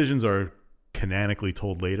the decisions are canonically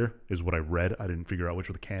told later, is what I read. I didn't figure out which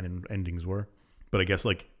of the canon endings were. But I guess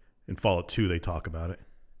like in Fallout 2, they talk about it.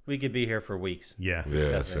 We could be here for weeks. Yeah. Yeah,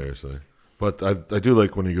 Disgusting. seriously. But I do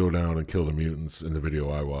like when you go down and kill the mutants in the video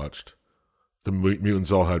I watched. The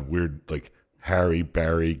mutants all had weird, like, Harry,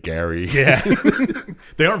 Barry, Gary. Yeah.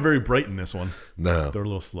 They aren't very bright in this one. No. They're a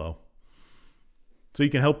little slow. So you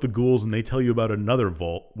can help the ghouls, and they tell you about another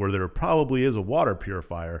vault where there probably is a water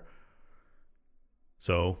purifier.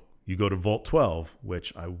 So you go to Vault 12,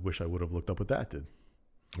 which I wish I would have looked up what that did.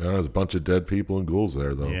 There's a bunch of dead people and ghouls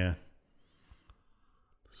there, though. Yeah.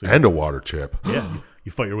 So And a water chip. yeah,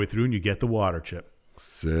 you fight your way through and you get the water chip.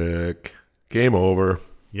 Sick. Game over.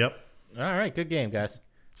 Yep. All right, good game, guys.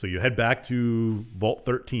 So you head back to Vault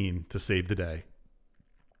 13 to save the day.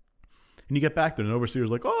 And you get back there, and the overseer's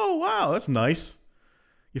like, oh, wow, that's nice.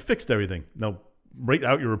 You fixed everything. Now, write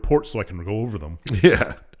out your reports so I can go over them.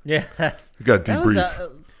 Yeah. Yeah, You got to that was debrief.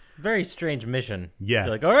 a very strange mission. Yeah. You're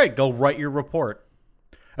like, all right, go write your report.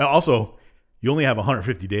 And also, you only have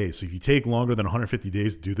 150 days. So if you take longer than 150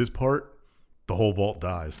 days to do this part, the whole vault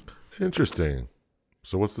dies. Interesting.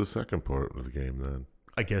 So what's the second part of the game then?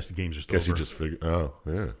 I guess the game's just Guess you over. just figured. Oh,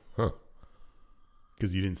 yeah. Huh.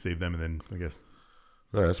 Because you didn't save them, and then I guess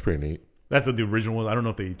Oh, that's pretty neat. that's what the original one. I don't know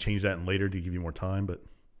if they changed that in later to give you more time, but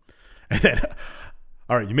and then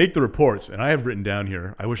all right, you make the reports, and I have written down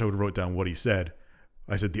here. I wish I would have wrote down what he said.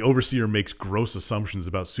 I said the overseer makes gross assumptions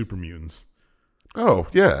about super mutants. Oh,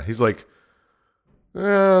 yeah. He's like,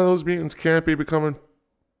 those mutants can't be coming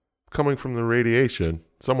from the radiation.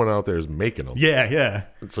 Someone out there is making them. Yeah, yeah.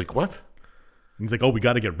 It's like, what? And he's like, oh, we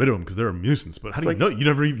got to get rid of them because they're a nuisance. But how do you like, know? You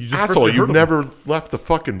never, you just first Asshole, heard you've them. never left the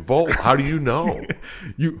fucking vault. How do you know?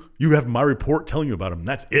 You have my report telling you about them.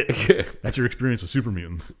 That's it. That's your experience with super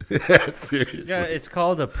mutants. Yeah, seriously. Yeah, it's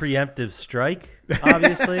called a preemptive strike,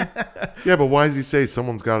 obviously. Yeah, but why does he say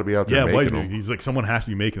someone's got to be out there Yeah, why is making he? them? He's like, someone has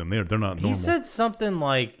to be making them. They're not normal. He said something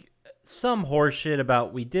like some horseshit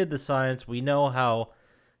about we did the science, we know how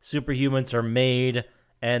superhumans are made,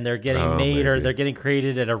 and they're getting made or maybe. they're getting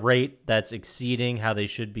created at a rate that's exceeding how they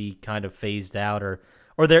should be kind of phased out, or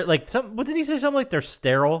they're like some. What did he say? Something like they're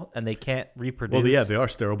sterile and they can't reproduce. Well, yeah, they are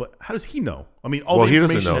sterile, but how does he know? I mean, Well, the he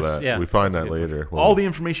doesn't information know has- that. yeah, we find that's a that good later. All the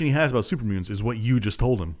information he has about super mutants is what you just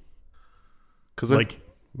told him. Because like-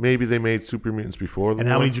 maybe they made super mutants before the And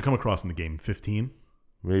war. how many did you come across in the game? 15?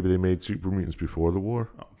 Maybe they made super mutants before the war.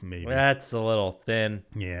 Oh, maybe. That's a little thin,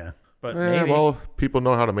 Yeah. but Eh, maybe. well, people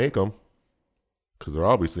know how to make them because they're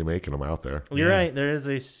obviously making them out there. You're Yeah. right. There is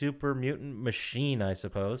a super mutant machine, I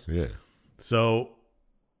suppose. Yeah. So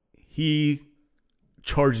he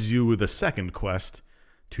charges you with a second quest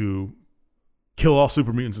to kill all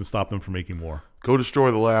super mutants and stop them from making war. Go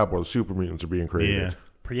destroy the lab where the super mutants are being created. Yeah.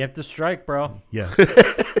 Preemptive strike, bro. Yeah.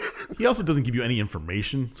 He also doesn't give you any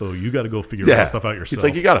information, so you got to go figure Yeah. that stuff out yourself. It's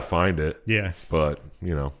like you got to find it, yeah. but,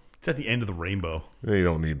 you know, It's at the end of the rainbow. you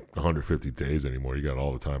don't need 150 days anymore. You got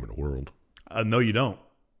all the time in the world. No, you don't,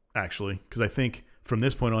 actually, because I think from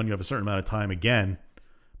this point on, you have a certain amount of time again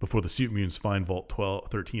before the super mutants find Vault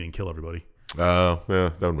 13 and kill everybody. Yeah,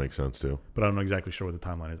 that would make sense too. But I'm not exactly sure what the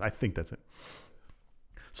timeline is. I think that's it.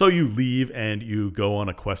 So you leave and you go on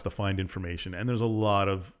a quest to find information, and there's a lot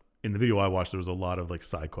of in the video I watched, there was a lot of like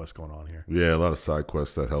side quests going on here. Yeah, a lot of side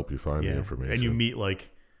quests that help you find the information. And you meet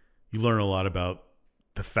you learn a lot about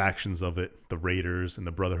the factions of it, the Raiders and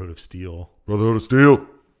the Brotherhood of Steel. Brotherhood of Steel.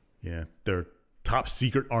 Yeah, they're top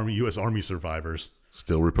secret U.S. Army survivors.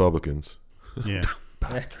 Still Republicans. Yeah.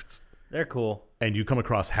 Bastards. They're cool. And you come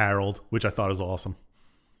across Harold, which I thought was awesome.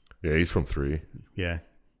 Yeah, he's from 3. Yeah.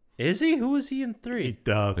 Is he? Who was he in 3?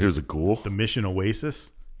 He was a ghoul. The Mission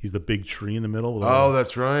Oasis. He's the big tree in the middle. Oh,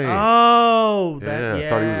 that's right. Oh, yeah, I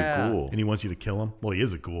thought he was a ghoul. And he wants you to kill him. Well, he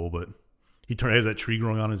is a ghoul, but he has that tree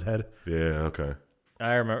growing on his head. Yeah, okay.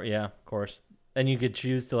 I remember. Yeah, of course. And you could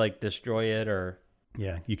choose to destroy it or.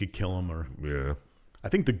 Yeah, you could kill him or. Yeah. I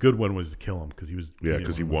think the good one was to kill him because he was. Yeah,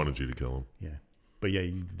 because he wanted you to kill him. Yeah, but yeah,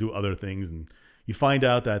 you do other things, and you find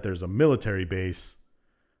out that there's a military base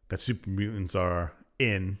that super mutants are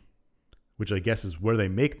in, which I guess is where they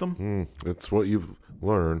make them. That's what you've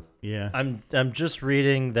learned. Yeah, I'm just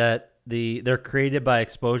reading that they're created by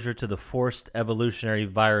exposure to the forced evolutionary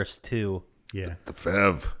virus 2. Yeah, The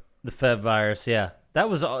Fev. The Fev virus. Yeah, that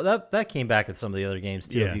was that came back in some of the other games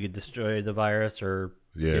too. Yeah. If you could destroy the virus or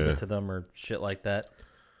give it to them or shit like that.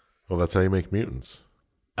 Well, that's how you make mutants.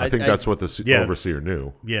 I think that's what the Overseer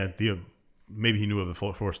knew. Yeah, maybe he knew of the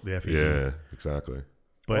force, the FEV. Yeah, exactly.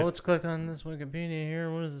 But Well, let's click on this Wikipedia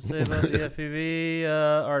here. What does it say about the FPV?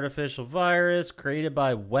 Artificial virus created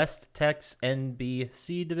by West Tech's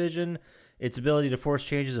NBC division. Its ability to force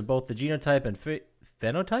changes in both the genotype and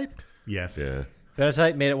phenotype. yes, Yeah.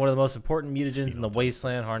 Phenotype made it one of the most important mutagens in the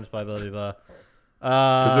wasteland, harnessed by ability of.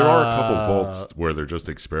 Because there are a couple vaults where they're just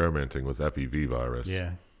experimenting with FEV virus.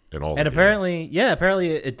 yeah. In all And the apparently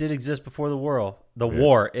it did exist before the war.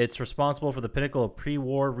 War. It's responsible for the pinnacle of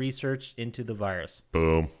pre-war research into the virus.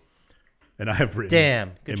 Boom. And I have written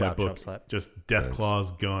Damn. Good in job, my Chump book Slap. just death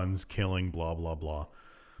claws, guns, killing, blah blah blah,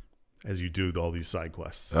 as you do all these side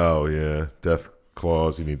quests. Oh, yeah. Death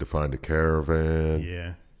claws. You need to find a caravan.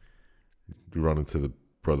 Yeah, You run into the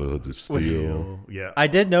Brotherhood of Steel. yeah, I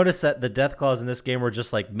did notice that the death claws in this game were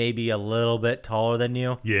just maybe a little bit taller than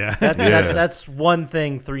you. yeah. That's one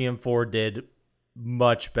thing 3 and 4 did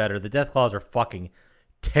much better. The death claws are fucking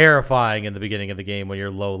terrifying in the beginning of the game when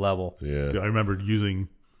you're low level. Yeah. I remember using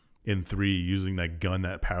that gun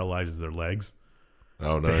that paralyzes their legs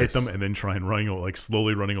Oh, nice. to hit them, and then try and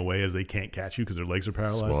slowly running away as they can't catch you because their legs are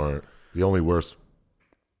paralyzed. Smart. The only worst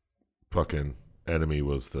fucking enemy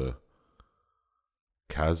was the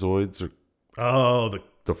Kazoids, or Oh,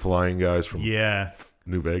 the flying guys from yeah,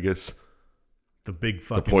 New Vegas. the big The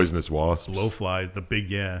fucking poisonous wasps. blowflies, the big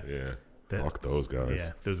Yeah. That- Fuck those guys.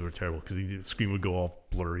 yeah, those were terrible because the screen would go all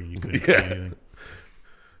blurry and you couldn't Yeah. see anything.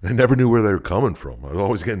 I never knew where they were coming from. I was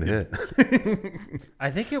always getting hit. I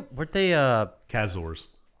think weren't they Kazors.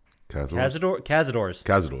 Kazoids? Cazadors.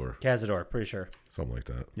 Cazador. Pretty sure. Something like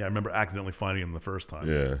that. Yeah, I remember accidentally finding them the first time.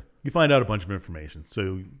 Yeah. You find out a bunch of information.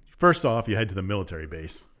 So first off, you head to the military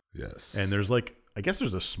base, Yes. and there's I guess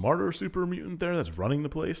there's a smarter super mutant there that's running the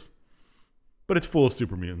place, but it's full of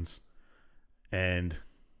super mutants, and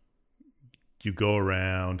you go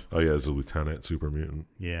around. Oh, yeah, there's a lieutenant super mutant.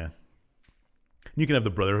 Yeah. You can have the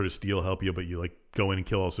Brotherhood of Steel help you, but you go in and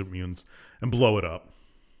kill all super mutants and blow it up.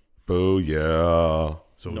 Oh, yeah.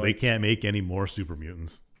 So Nice. they can't make any more super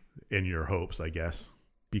mutants in your hopes, I guess.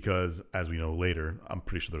 Because as we know later, I'm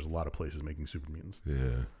pretty sure there's a lot of places making super mutants.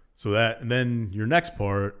 Yeah. So and then your next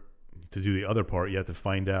part, to do the other part, you have to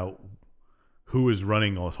find out who is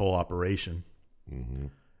running this whole operation. Mm-hmm.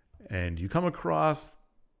 And you come across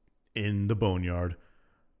in the Boneyard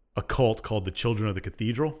a cult called the Children of the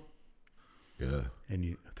Cathedral. Yeah.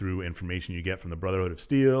 And through information you get from the Brotherhood of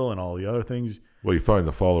Steel and all the other things. Well, you find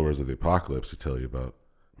the followers of the apocalypse who tell you about.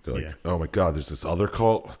 They're like, Yeah. oh my God, there's this other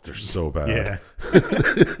cult. They're so bad. Yeah.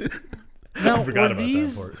 Now, forgot about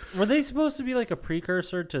that part. were they supposed to be like a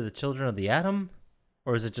precursor to the Children of the Atom,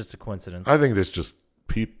 or is it just a coincidence? I think there's just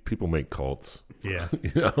people make cults. Yeah.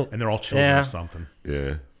 You know? And they're all children Yeah. of something.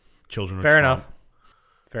 Yeah. Children of Fair Trump. enough.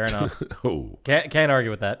 Fair enough. Oh. Can't argue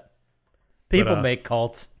with that. People But, make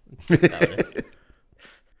cults. Nowadays.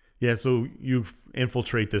 Yeah, so you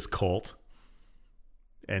infiltrate this cult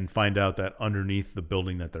and find out that underneath the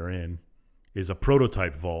building that they're in is a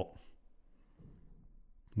prototype vault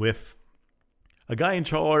with a guy in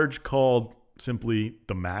charge called simply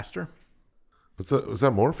the Master. Was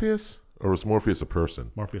that Morpheus? Or was Morpheus a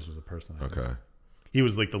person? Morpheus was a person. I think. Okay. He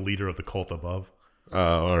was the leader of the cult above,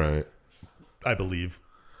 All right. I believe.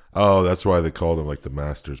 Oh, that's why they called him the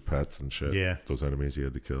master's pets and shit. Yeah. Those enemies he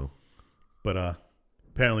had to kill. But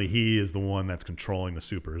apparently he is the one that's controlling the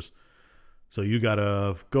supers. So you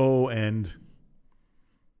gotta go and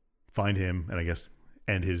find him and I guess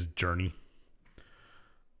end his journey.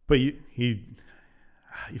 But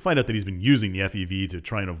you find out that he's been using the FEV to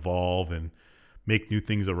try and evolve and make new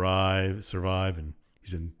things survive, and he's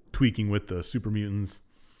been tweaking with the super mutants.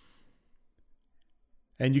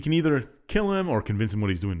 And you can either kill him or convince him what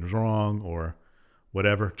he's doing is wrong or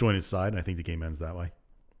whatever. Join his side. And I think the game ends that way.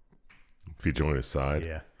 If you join his side.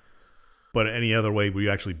 Yeah. But any other way where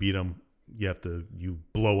you actually beat him, you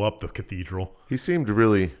blow up the cathedral. He seemed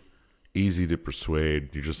really easy to persuade.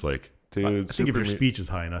 You're just like, dude. I think if your speech is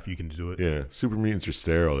high enough, you can do it. Yeah, super mutants are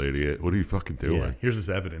sterile, idiot. What are you fucking doing? Yeah. Here's this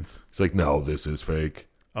evidence. It's like, no, this is fake.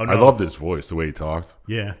 Oh, no. I love this voice, the way he talked.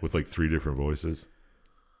 Yeah. With like 3 different voices.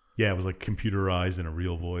 Yeah, it was like computerized in a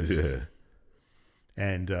real voice. Yeah.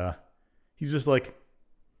 And he's just like,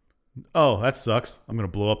 oh, that sucks. I'm going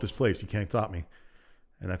to blow up this place. You can't stop me.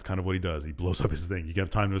 And that's kind of what he does. He blows up his thing. You have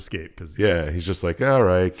time to escape. Yeah, he's just like, all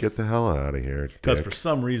right, get the hell out of here. Because for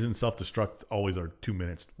some reason, self-destruct always are 2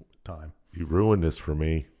 minutes time. You ruined this for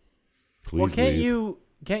me. Please Well, can't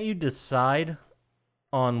leave. you decide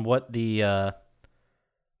on what the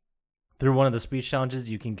through one of the speech challenges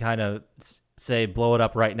you can kind of say blow it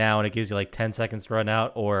up right now and it gives you like 10 seconds to run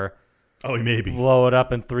out, or Maybe blow it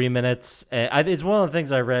up in 3 minutes. It's one of the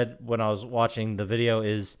things I read when I was watching the video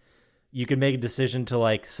is you can make a decision to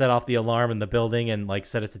like set off the alarm in the building and like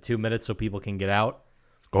set it to 2 minutes so people can get out.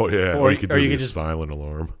 Oh, yeah. Or you could do you the could just silent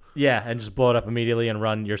alarm. Yeah, and just blow it up immediately and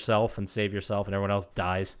run yourself and save yourself and everyone else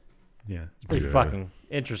dies. Yeah. It's pretty fucking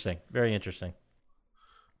interesting. Very interesting.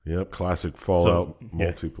 Yep, classic Fallout yeah.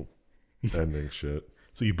 multiple ending shit.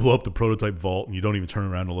 So you blow up the prototype vault and you don't even turn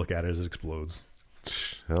around to look at it as it explodes.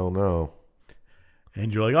 Hell no.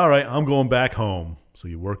 And you're like, all right, I'm going back home. So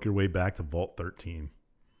you work your way back to Vault 13.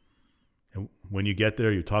 And when you get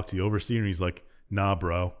there, you talk to the overseer and he's like, nah,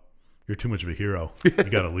 bro, you're too much of a hero. You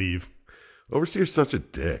got to leave. Overseer's such a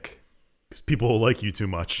dick. 'Cause people will like you too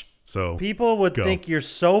much. So People would go. think you're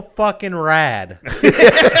so fucking rad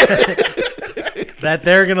that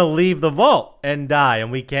they're going to leave the vault and die,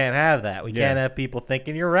 and we can't have that. We can't have people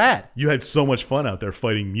thinking you're rad. You had so much fun out there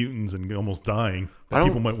fighting mutants and almost dying that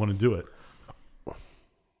people might want to do it.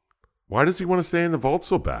 Why does he want to stay in the vault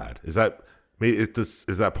so bad? Is that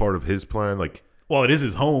part of his plan? Like, Well, it is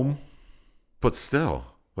his home. but still,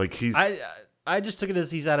 like he's I just took it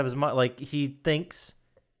as he's out of his mind. Like, he thinks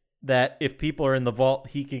that if people are in the vault,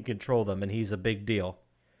 he can control them, and he's a big deal.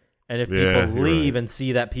 And if Yeah, people you're leave right. and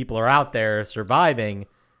see that people are out there surviving,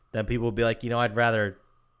 then people will be like, I'd rather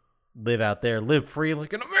live out there, live free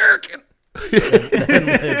like an American, than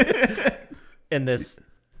live in this.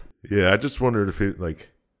 Yeah, I just wondered if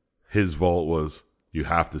his vault was you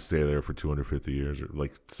have to stay there for 250 years or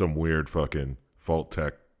like some weird fucking Vault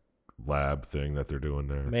Tech lab thing that they're doing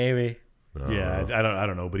there. Maybe. Yeah, I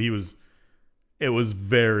don't know, but it was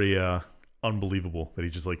very unbelievable that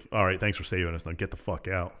he's just like, all right, thanks for saving us. Now get the fuck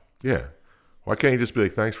out. Yeah. Why can't you just be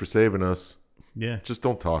like, thanks for saving us? Yeah. Just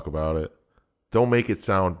don't talk about it. Don't make it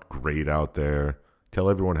sound great out there. Tell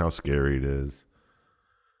everyone how scary it is.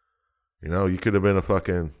 You could have been a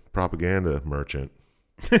fucking propaganda merchant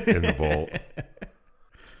in the vault.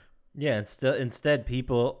 Yeah, instead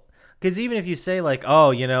people, because even if you say like,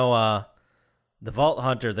 the Vault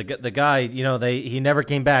Hunter, the guy, he never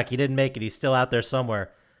came back, he didn't make it, he's still out there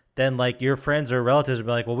somewhere, then like your friends or relatives would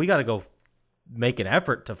be like, well, we got to go make an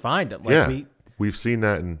effort to find him. Like, yeah, we've seen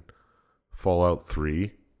that in Fallout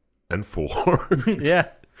 3 and 4. yeah,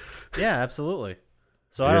 absolutely.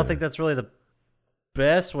 So I don't think that's really the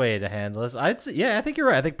best way to handle this. I'd say, I think you're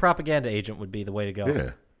right. I think propaganda agent would be the way to go.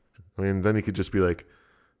 Yeah, I mean, then he could just be like,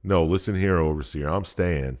 no, listen here, Overseer, I'm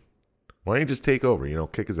staying. Why don't you just take over?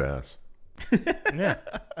 Kick his ass. Yeah.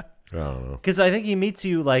 I don't know. Because I think he meets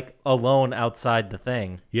you like alone outside the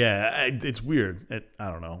thing. Yeah, it's weird. I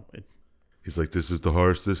don't know. He's like, this is the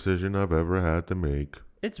hardest decision I've ever had to make.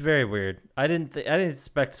 It's very weird. I didn't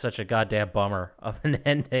expect such a goddamn bummer of an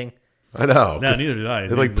ending. I know. No, neither did I.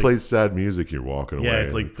 It like plays sad music. You're walking away. Yeah,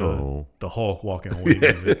 it's like oh. the Hulk walking away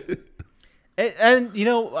music. And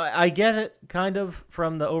I get it kind of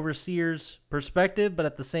from the Overseer's perspective, but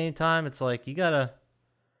at the same time, it's like you gotta.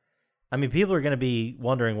 I mean, people are gonna be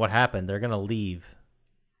wondering what happened. They're gonna leave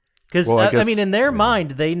because I mean, in their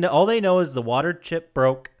mind, all they know is the water chip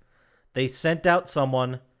broke. They sent out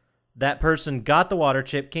someone. That person got the water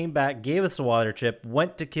chip, came back, gave us the water chip,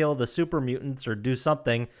 went to kill the super mutants or do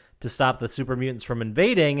something to stop the super mutants from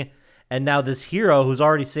invading, and now this hero who's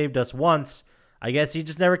already saved us once. I guess he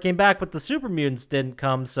just never came back, but the super mutants didn't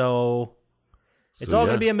come, so it's all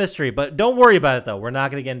going to be a mystery. But don't worry about it, though. We're not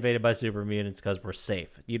going to get invaded by super mutants because we're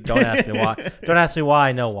safe. You don't ask me why. Don't ask me why.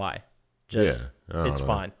 I know why. Just, I don't it's know.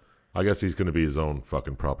 fine. I guess he's going to be his own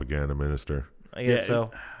fucking propaganda minister. I guess so.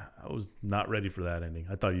 I was not ready for that ending.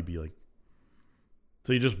 I thought you'd be like,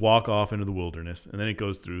 so you just walk off into the wilderness, and then it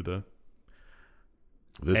goes through the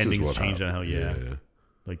This endings is what change on happened. how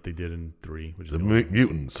like they did in 3, which is The the only-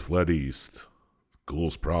 mutants fled east.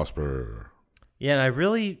 Ghouls prosper. Yeah, and I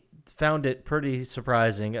really found it pretty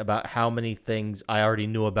surprising about how many things I already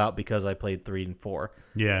knew about because I played 3 and 4.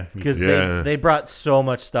 yeah, Because Yeah. they brought so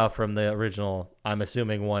much stuff from the original, I'm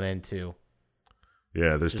assuming 1 and 2.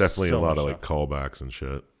 Yeah, there's Just definitely so a lot much of like callbacks and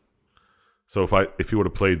shit. So if you would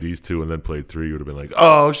have played these 2 and then played 3, you would have been like,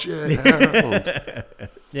 oh shit, Harold.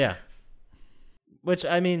 Yeah. Which,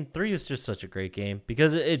 I mean, 3 was just such a great game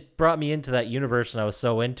because it brought me into that universe and I was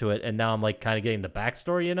so into it. And now I'm like kind of getting the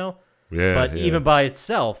backstory, you know? Yeah, But yeah. even by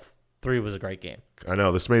itself, 3 was a great game. I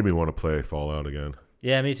know this made me want to play Fallout again.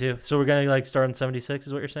 Yeah, me too. So we're going to like start in 76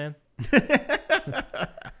 is what you're saying?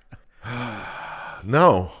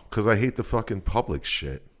 No, because I hate the fucking public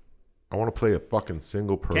shit. I want to play a fucking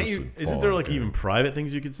single person. Can't you? Isn't there Fallout like game. even private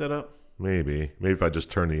things you could set up? Maybe if I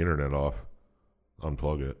just turn the internet off,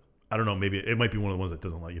 unplug it. I don't know. Maybe it might be one of the ones that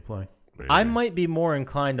doesn't let you play. Maybe. I might be more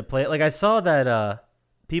inclined to play it. Like I saw that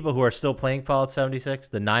people who are still playing Fallout 76,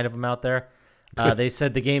 the 9 of them out there, they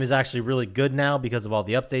said the game is actually really good now because of all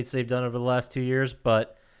the updates they've done over the last 2 years,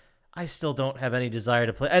 but I still don't have any desire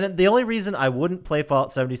to play. And the only reason I wouldn't play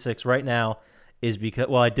Fallout 76 right now is because,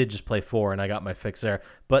 well, I did just play 4 and I got my fix there.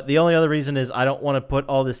 But the only other reason is I don't want to put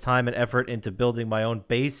all this time and effort into building my own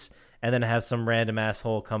base and then have some random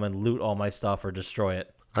asshole come and loot all my stuff or destroy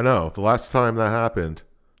it. I know. The last time that happened,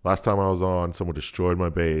 last time I was on, someone destroyed my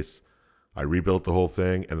base. I rebuilt the whole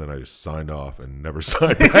thing, and then I just signed off and never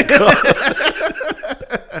signed back up.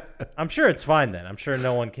 I'm sure it's fine then. I'm sure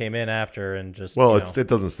no one came in after and just. Well, you know. it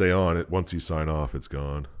doesn't stay on. It once you sign off, it's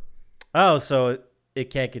gone. Oh, so it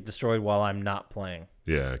can't get destroyed while I'm not playing.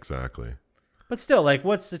 Yeah, exactly. But still, like,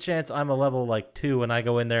 what's the chance I'm a level, 2 and I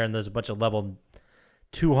go in there and there's a bunch of level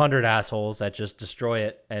 200 assholes that just destroy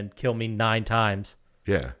it and kill me 9 times?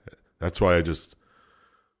 Yeah, that's why I just,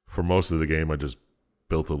 for most of the game, I just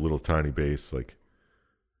built a little tiny base. Like,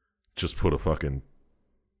 just put a fucking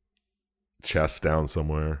chest down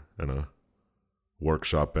somewhere and a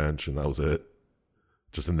workshop bench, and that was it.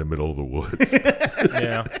 Just in the middle of the woods.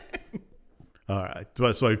 Yeah. All right.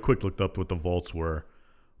 So I quick looked up what the vaults were.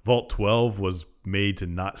 Vault 12 was made to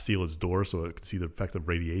not seal its door so it could see the effect of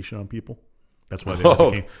radiation on people. That's why they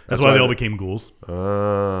all became, that's why they all became ghouls.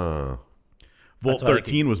 Ah. Vault That's why they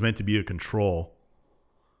 13 was meant to be a control.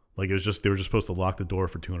 Like it was just they were just supposed to lock the door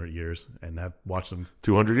for 200 years and watch them.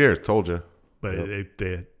 200 years, told you. But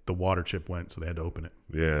the water chip went, so they had to open it.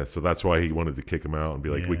 Yeah, so that's why he wanted to kick him out and be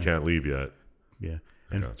like, we Yeah. can't leave yet. Yeah.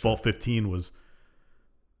 And Gotcha. Vault 15 was,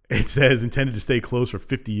 it says, intended to stay closed for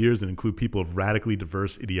 50 years and include people of radically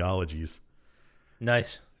diverse ideologies.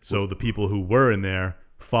 Nice. So the people who were in there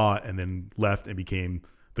fought and then left and became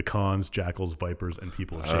the Khans, Jackals, Vipers, and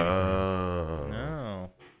people of Shady Sands. Oh.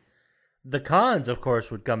 The cons, of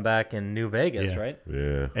course, would come back in New Vegas, Yeah. right?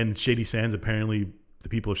 Yeah. And Shady Sands, apparently, the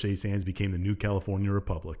people of Shady Sands became the new California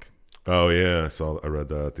Republic. Oh, yeah, I read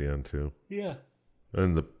that at the end, too. Yeah.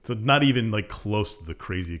 And So not even like close to the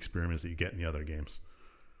crazy experiments that you get in the other games.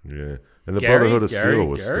 the Gary? Brotherhood of Gary? Steel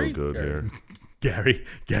was Gary? still good Gary?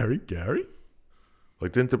 here. Gary.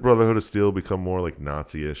 Like, didn't the Brotherhood of Steel become more like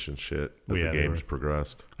Nazi-ish and shit as Yeah, the they games were.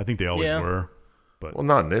 progressed? I think they always Yeah. were. But Well,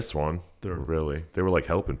 not in this one. They're- Really. They were like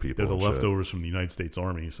helping people. they're the and shit. leftovers from the United States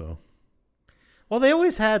Army, so Well, they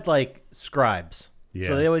always had, scribes. Yeah.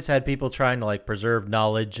 So they always had people trying to, preserve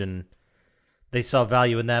knowledge, and they saw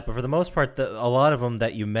value in that. But for the most part, a lot of them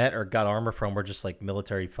that you met or got armor from were just,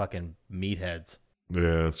 military fucking meatheads.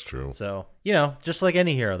 Yeah, that's true. So, just like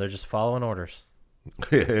any hero, they're just following orders.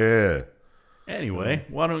 Yeah. anyway,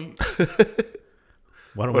 why don't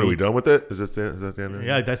What, are we done with it? Is that the end of it?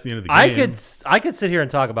 Yeah, that's the end of the game. I could sit here and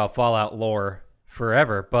talk about Fallout lore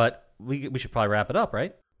forever, but we should probably wrap it up,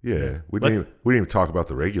 right? Yeah. We didn't even talk about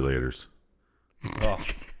the regulators. Oh,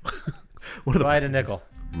 What are the if I had a nickel.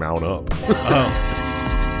 Mount up.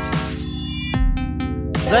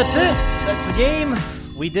 That's it. That's the game.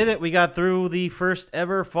 We did it. We got through the first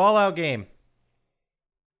ever Fallout game.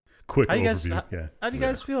 quick How do you guys? overview? Yeah, How do you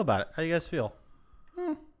guys feel about it? How do you guys feel?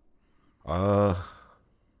 I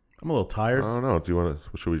I'm a little tired. don't know. Do you want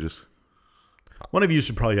to? Should we just? One of you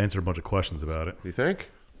should probably answer a bunch of questions about it. You think?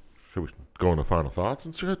 Should we go into final thoughts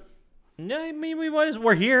and shit? Yeah, I mean,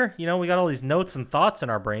 we're here. We got all these notes and thoughts in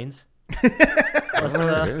our brains.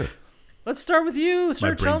 Yeah. Let's start with you,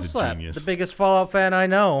 Sir brain's a Chumpslap, genius. the biggest Fallout fan I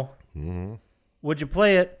know. Mm-hmm. Would you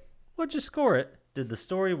play it? Would you score it? Did the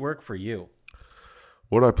story work for you?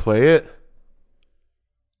 Would I play it?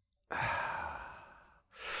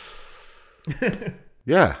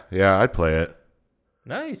 Yeah, I'd play it.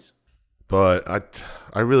 Nice. But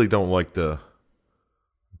I really don't like the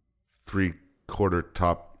 3/4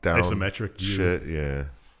 top down Isometric view. shit. Yeah,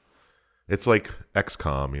 it's like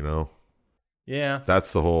XCOM, you know. Yeah.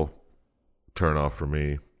 That's the whole turn off for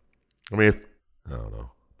me. I mean, I don't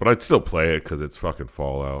know, but I'd still play it because it's fucking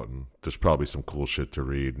Fallout, and there's probably some cool shit to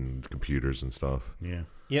read and computers and stuff. Yeah.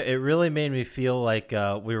 Yeah, it really made me feel like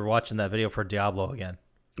we were watching that video for Diablo again.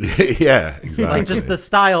 Yeah, exactly. Like just the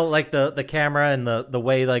style, like the camera and the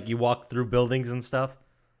way like you walk through buildings and stuff.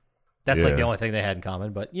 That's like the Yeah. only thing they had in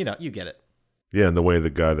common, but you get it. Yeah, and the way the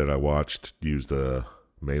guy that I watched used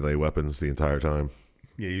melee weapons the entire time.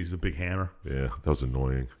 Yeah, he used a big hammer. Yeah, that was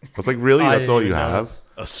annoying. I was like, really? I That's didn't all even you have? notice.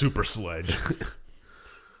 A super sledge.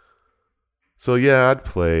 So yeah, I'd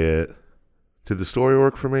play it. Did the story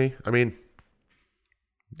work for me? I mean,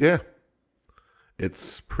 yeah.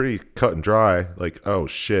 It's pretty cut and dry. Like, oh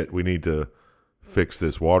shit, we need to fix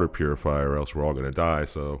this water purifier or else we're all going to die.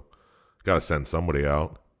 So, got to send somebody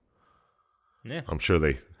out. Yeah. I'm sure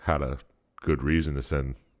they had a good reason to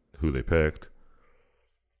send who they picked.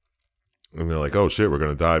 And they're like, oh shit, we're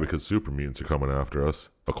going to die because super mutants are coming after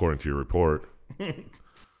us, according to your report.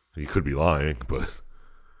 You could be lying, but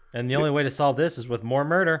And the only way to solve this is with more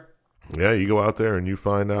murder. yeah, you go out there and you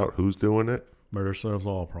find out who's doing it. Murder solves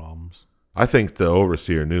all problems. I think the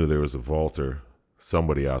Overseer knew there was a vaulter,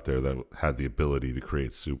 somebody out there that had the ability to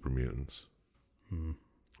create super mutants.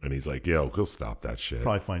 And he's like, yo, he'll stop that shit.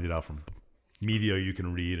 Probably find it out from media you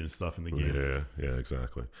can read and stuff in the game. Yeah,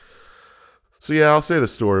 exactly. So yeah, I'll say the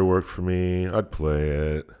story worked for me. I'd play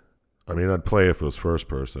it. I mean, I'd play it if it was first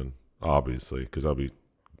person, obviously, because that'll be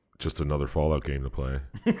just another Fallout game to play.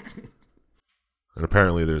 And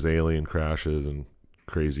apparently there's alien crashes and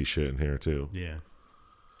crazy shit in here too. Yeah.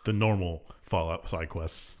 The normal Fallout side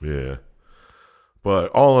quests. Yeah.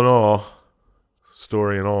 But all in all,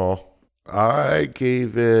 story and all, I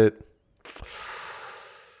gave it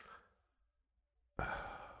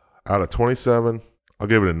out of 27, I'll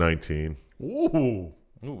give it a 19. Ooh.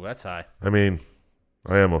 Ooh, that's high. I mean,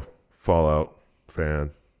 I am a Fallout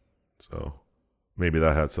fan, so maybe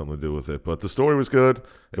that had something to do with it. But the story was good.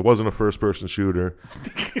 It wasn't a first-person shooter.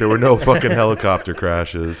 There were no fucking helicopter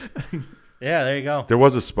crashes. Yeah, there you go. There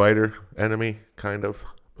was a spider enemy, kind of,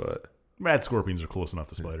 but Mad scorpions are close enough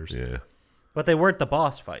to spiders. yeah. But they weren't the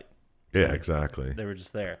boss fight. Yeah, exactly. They were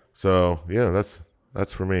just there. So, yeah,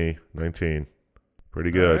 that's for me, 19. Pretty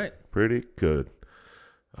good. All right. Pretty good.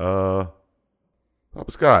 Papa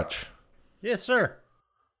Scotch, Yes, sir.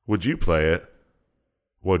 would you play it?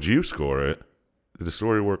 Would you score it? Did the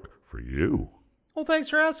story work for you? Well, thanks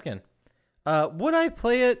for asking. Would I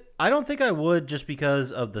play it? I don't think I would, just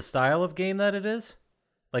because of the style of game that it is,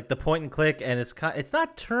 like the point and click, and it's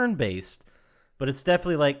not turn based, but it's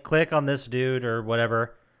definitely like click on this dude or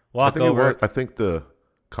whatever, walk over. I think the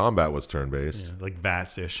combat was turn based. Yeah, like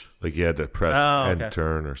VATS-ish. Like you had to press okay. end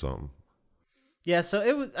turn or something. Yeah, so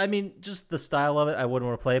it was. I mean, just the style of it, I wouldn't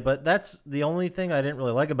want to play, but that's the only thing I didn't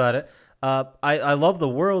really like about it. I love the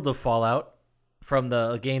world of Fallout from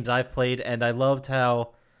the games I've played, and I loved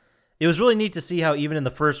how it was really neat to see how even in the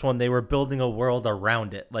first one they were building a world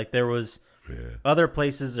around it. Like there was other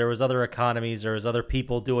places, there was other economies, there was other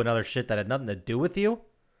people doing other shit that had nothing to do with you,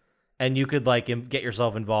 and you could like get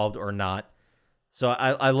yourself involved or not. So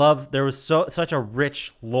I love there was such a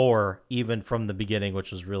rich lore even from the beginning, which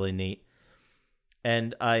was really neat.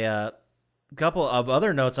 And a couple of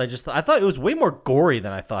other notes, I thought it was way more gory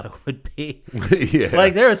than I thought it would be. Yeah.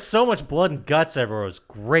 Like there was so much blood and guts everywhere. It was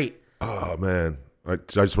great. Oh man, I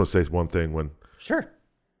just want to say one thing. Sure.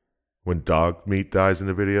 When dog meat dies in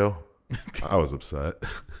the video, I was upset.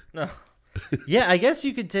 No. Yeah, I guess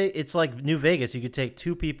you could take. It's like New Vegas. You could take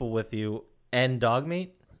two people with you and dog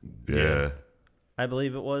meat. Yeah. I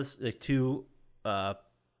believe it was like two. What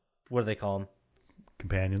do they call them?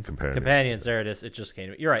 Companions. Companions. There it is. It just came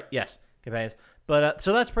to me. You're right. Yes, companions. But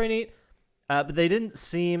so that's pretty neat. But they didn't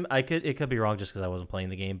seem. It could be wrong just because I wasn't playing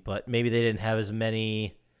the game. But maybe they didn't have as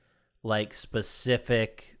many like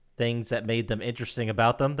specific things that made them interesting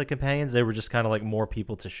about them. The companions. They were just kind of like more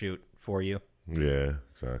people to shoot for you. Yeah,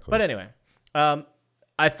 exactly. But anyway,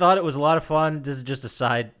 I thought it was a lot of fun. This is just a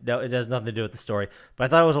side. No, it has nothing to do with the story. But I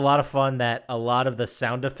thought it was a lot of fun that a lot of the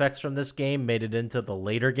sound effects from this game made it into the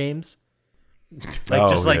later games.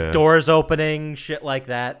 Like doors opening, shit like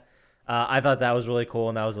that. I thought that was really cool,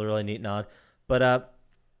 and that was a really neat nod. But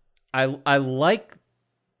I like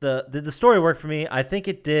the story worked for me. I think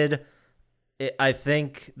it did. I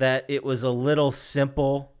think that it was a little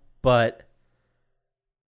simple, but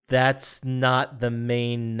that's not the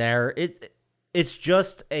main narrative. it's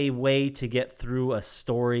just a way to get through a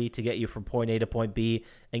story to get you from point A to point B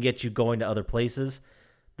and get you going to other places.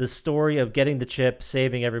 The story of getting the chip,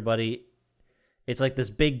 saving everybody, it's like this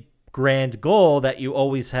big grand goal that you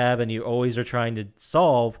always have and you always are trying to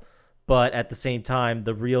solve, but at the same time,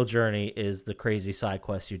 the real journey is the crazy side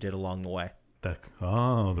quests you did along the way. The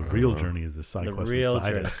real journey is the side The quest real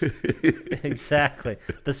inside us. Exactly.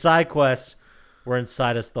 The side quests were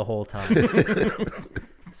inside us the whole time.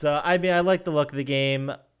 So, I mean, I like the look of the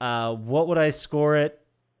game. What would I score it?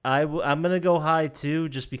 I'm going to go high, too,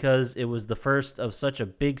 just because it was the first of such a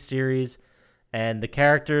big series, and the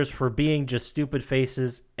characters, for being just stupid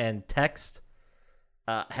faces and text,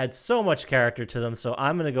 had so much character to them. So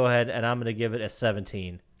I'm going to go ahead and I'm going to give it a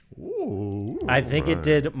 17. Ooh, I think it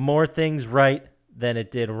did more things right than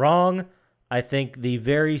it did wrong. I think the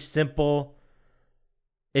very simple...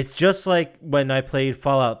 It's just like when I played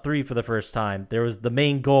Fallout 3 for the first time. There was the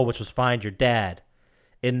main goal, which was find your dad.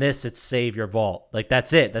 In this, it's save your vault. Like,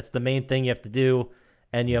 that's it. That's the main thing you have to do,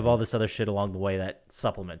 and you have all this other shit along the way that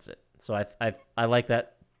supplements it. So I like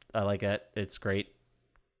that. I like it. It's great.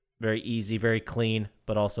 Very easy, very clean,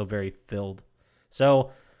 but also very filled.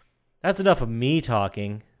 So that's enough of me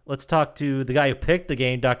talking. Let's talk to the guy who picked the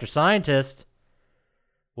game, Dr. Scientist.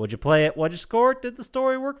 Would you play it? What'd you score it? Did the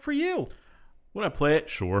story work for you? Would I play it?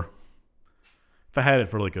 Sure. If I had it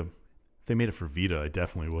for if they made it for Vita, I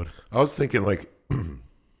definitely would. I was thinking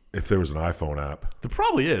if there was an iPhone app. There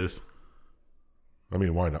probably is. I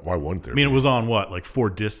mean, why not? Why wouldn't there? I mean, it was on 4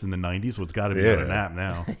 discs in the 90s, so it's got to be on an app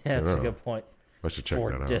now. Yeah, that's a good point. I should check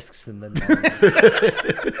 4 that out. discs in the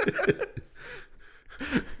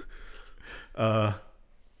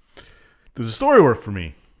Does the story work for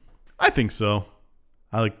me? I think so.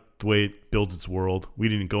 I like the way it builds its world. We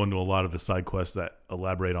didn't go into a lot of the side quests that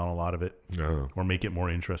elaborate on a lot of it or make it more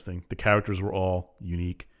interesting. The characters were all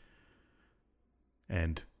unique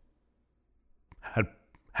and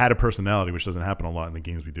had a personality, which doesn't happen a lot in the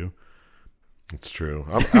games we do. It's true.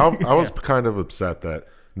 I was kind of upset that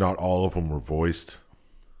not all of them were voiced.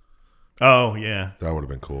 Oh, yeah. That would have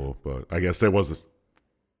been cool, but I guess that was a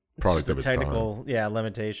product of its technical, time.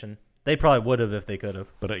 limitation. They probably would have if they could have.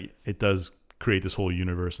 But it does create this whole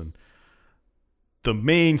universe, and the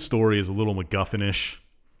main story is a little MacGuffin-ish,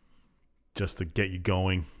 just to get you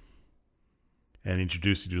going and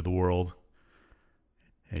introduce you to the world.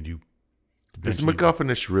 And you is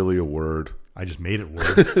MacGuffin-ish really a word? I just made it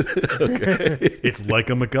word. Okay. It's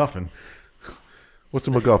like a MacGuffin. What's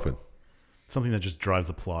a MacGuffin? Something that just drives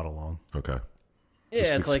the plot along. Okay. Yeah,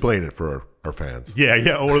 Just it's explain it for our fans.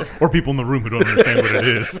 Yeah, or people in the room who don't understand what it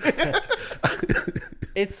is.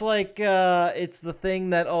 It's like it's the thing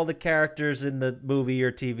that all the characters in the movie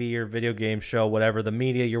or TV or video game show, whatever the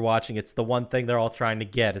media you're watching, it's the one thing they're all trying to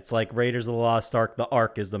get. It's like Raiders of the Lost Ark. The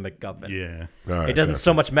Ark is the MacGuffin. Yeah. All right, it doesn't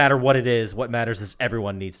so much matter what it is. What matters is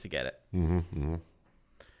everyone needs to get it. Mm-hmm.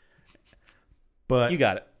 But you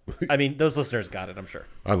got it. I mean, those listeners got it, I'm sure.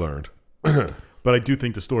 I learned. But I do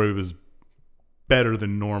think the story was better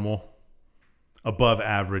than normal. Above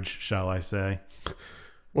average, shall I say.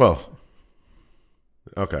 Well,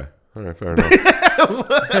 okay. All right, fair enough.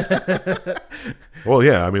 Well,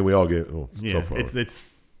 yeah, I mean, we all get so far.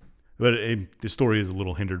 The story is a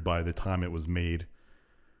little hindered by the time it was made.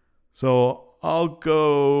 So I'll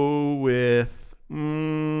go with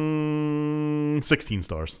 16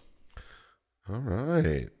 stars. All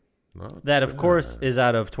right. That, of course, is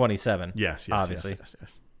out of 27. Yes, obviously. Yes.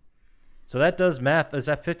 So that does math. Is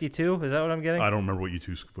that 52? Is that what I'm getting? I don't remember what you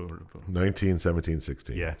two voted for. 19, 17,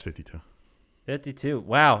 16. Yeah, it's 52. 52.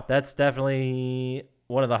 Wow, that's definitely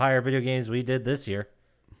one of the higher video games we did this year.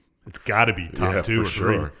 It's got to be top 2 or 3.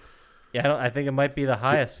 Sure. Yeah, I think it might be the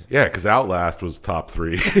highest. Yeah, because Outlast was top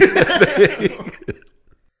 3.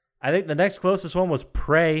 I think the next closest one was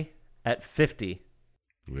Prey at 50.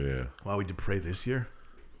 Yeah. Wow, we did Prey this year?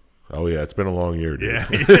 Oh, yeah, it's been a long year, dude.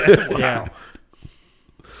 Yeah. Wow. Yeah.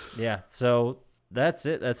 Yeah, so that's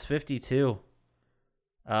it. That's 52.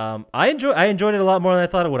 I enjoyed it a lot more than I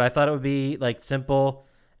thought it would. I thought it would be simple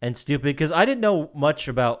and stupid because I didn't know much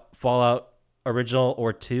about Fallout original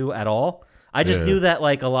or 2 at all. I just knew that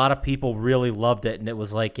a lot of people really loved it, and it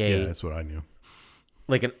was yeah, that's what I knew.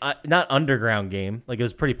 Like an not underground game. It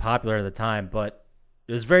was pretty popular at the time, but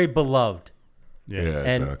it was very beloved. Yeah,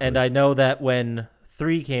 exactly. And I know that when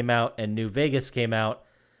 3 came out and New Vegas came out,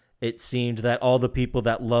 it seemed that all the people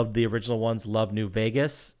that loved the original ones loved New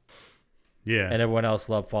Vegas. Yeah. And everyone else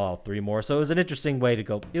loved Fallout 3 more. So it was an interesting way to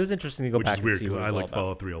go. It was interesting to go Which back is weird and see what because it I was all like about.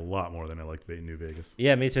 Fallout 3 a lot more than I like New Vegas.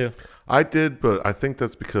 Yeah, me too. I did, but I think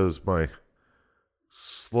that's because my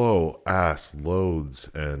slow ass loads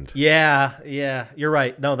and Yeah, you're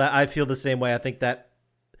right. No, that I feel the same way. I think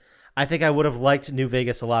I would have liked New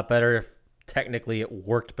Vegas a lot better if technically it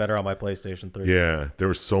worked better on my PlayStation 3. yeah, there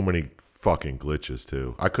were so many fucking glitches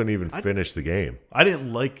too. I couldn't even finish the game. I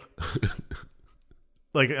didn't like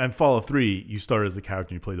in Fallout 3, you started as a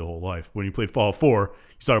character and you played the whole life. When you played Fallout 4, you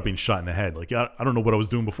started being shot in the head. Like, I don't know what I was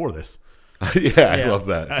doing before this. I love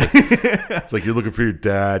that. It's like you're looking for your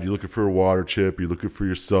dad, you're looking for a water chip, you're looking for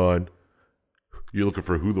your son, you're looking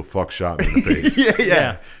for who the fuck shot me in the face.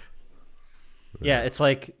 Yeah, it's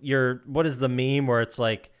like what is the meme where it's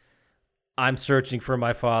like, I'm searching for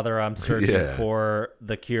my father, I'm searching for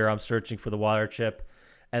the cure, I'm searching for the water chip.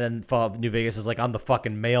 And then Fallout New Vegas is like, I'm the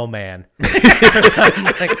fucking mailman. Something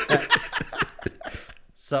like that.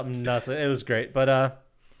 Something nuts. It was great. But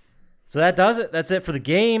so that does it. That's it for the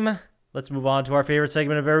game. Let's move on to our favorite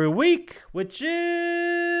segment of every week, which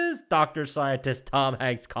is Dr. Scientist Tom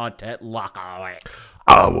Hanks content lockaway.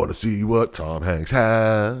 I want to see what Tom Hanks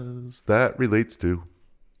has that relates to.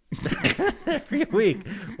 Every week,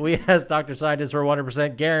 we ask Dr. Scientist for a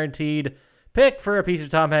 100% guaranteed pick for a piece of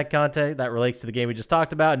Tom Hanks content that relates to the game we just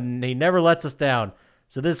talked about, and he never lets us down.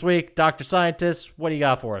 So this week, Dr. Scientist, what do you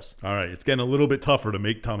got for us? All right, it's getting a little bit tougher to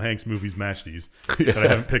make Tom Hanks movies match these that I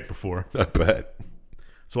haven't picked before. I bet.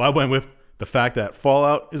 So I went with the fact that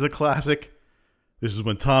Fallout is a classic. This is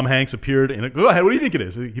when Tom Hanks appeared in go ahead, what do you think it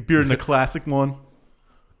is? He appeared in a classic one.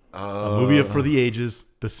 A movie for the ages,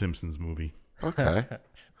 The Simpsons movie. Okay.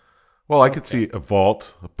 Well, I could see a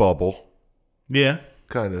vault, a bubble. Yeah.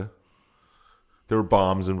 Kind of. There were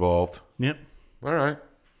bombs involved. Yep. All right.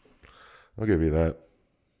 I'll give you that.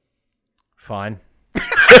 Fine.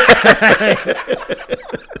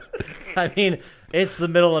 I mean, it's the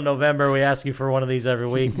middle of November. We ask you for one of these every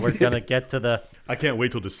week. We're going to get to the... I can't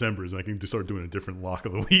wait till December so I can just start doing a different lock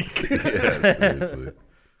of the week. Yeah, seriously.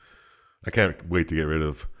 I can't wait to get rid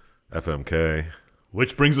of FMK.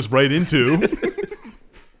 Which brings us right into...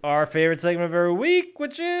 our favorite segment of every week,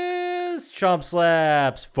 which is Chump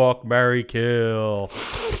Slaps. Fuck, marry, kill.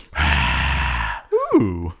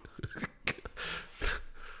 Ooh.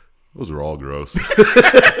 Those are all gross.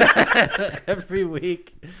 Every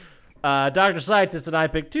week, Dr. Scientist and I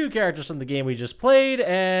pick two characters from the game we just played,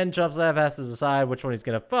 and Chump Slap has to decide which one he's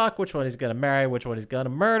going to fuck, which one he's going to marry, which one he's going to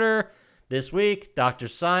murder. This week, Dr.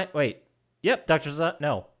 Scientist... Wait. Yep, Dr. Scientist...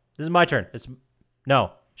 No. This is my turn.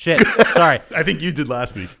 No. Shit. Sorry. I think you did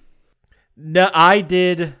last week. No, I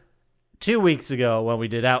did 2 weeks ago when we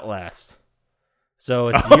did Outlast. So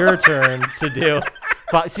it's your turn to do.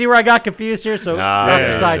 See where I got confused here? So,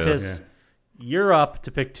 Dr. Scientist, you're up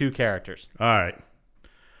to pick two characters. All right.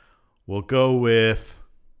 We'll go with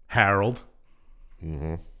Harold.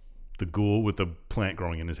 Mm-hmm. The ghoul with the plant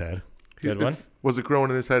growing in his head. Good one. Was it growing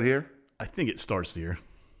in his head here? I think it starts here.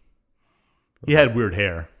 He had weird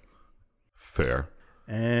hair. Fair.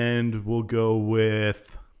 And we'll go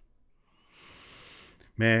with...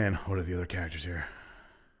 Man, what are the other characters here?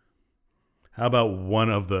 How about one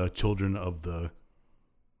of the children of the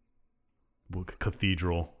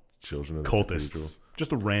cathedral? Children of the cultists. cathedral.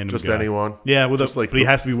 Just a random Just guy. anyone? Yeah, Just but he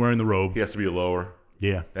has to be wearing the robe. He has to be a lower.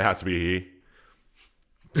 Yeah. It has to be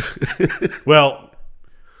he. Well,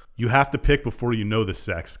 you have to pick before you know the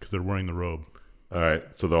sex because they're wearing the robe. All right.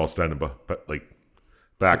 So they're all standing like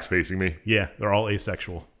backs facing me. Yeah, they're all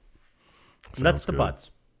asexual. That's the good.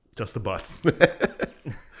 butts. Just the butts.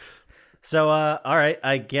 So, all right.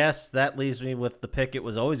 I guess that leaves me with the pick it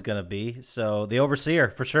was always going to be. So, the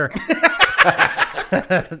Overseer, for sure.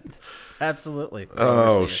 Absolutely.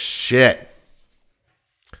 Oh, shit.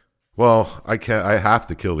 Well, I have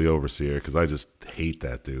to kill the Overseer because I just hate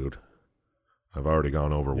that dude. I've already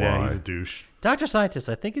gone over Yeah, why. he's a douche. Dr. Scientist,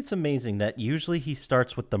 I think it's amazing that usually he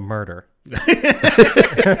starts with the murder.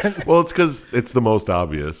 Well, it's because it's the most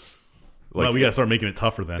obvious. Well, we got to start making it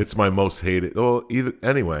tougher then. It's my most hated. Well,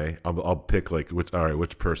 anyway, I'll pick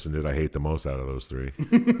which person did I hate the most out of those three?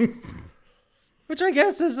 Which I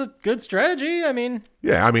guess is a good strategy. I mean,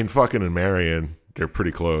 Yeah, I mean, fucking and marrying, they're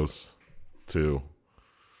pretty close, too.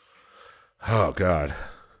 Oh God.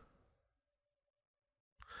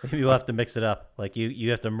 maybe we'll have to mix it up. Like you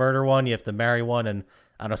have to murder one, you have to marry one, and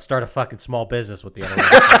I don't know, start a fucking small business with the other one.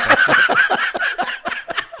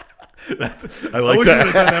 I like wish that. we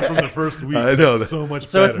would have done that from the first week. I know That's so much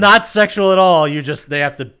So better. it's not sexual at all. They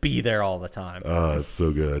have to be there all the time. Oh, it's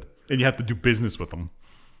so good. And you have to do business with them.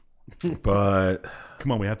 But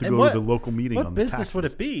Come on, we have to And go to the local meeting on What the business would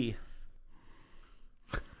taxes. it be?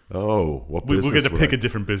 what We'll business get to would pick I- a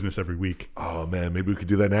different business every week. Oh man, maybe we could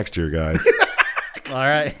do that next year, guys. All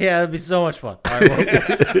right, yeah, it'd be so much fun. All right,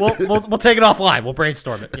 we'll take it offline. We'll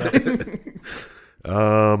brainstorm it. Yeah.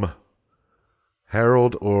 Harold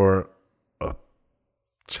or a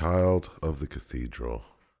child of the cathedral?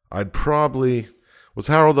 I'd probably... Was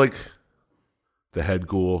Harold like the head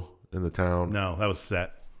ghoul in the town? No, that was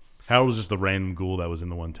Set. Harold was just the random ghoul that was in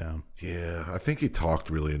the one town. Yeah, I think he talked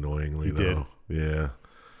really annoyingly, He though. Yeah.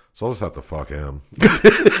 So I'll just have to fuck him.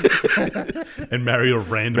 And marry a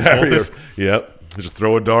random cultist. Yep. Just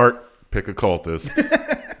throw a dart, pick a cultist.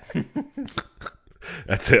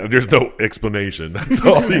 That's it. There's no explanation. That's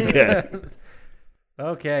all you get.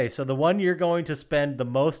 Okay, so the one you're going to spend the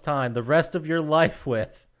most time, the rest of your life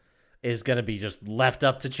with, is going to be just left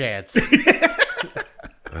up to chance.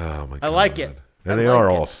 Oh, my God. I like it. And they are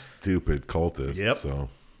all stupid cultists. Yep. So.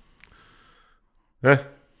 All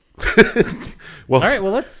Well, right,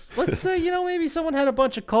 well, let's say, maybe someone had a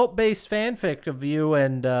bunch of cult-based fanfic of you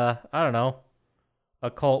and, I don't know, a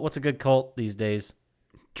cult. What's a good cult these days?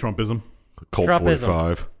 Trumpism. Cult Trumpism.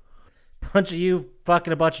 45. Bunch of you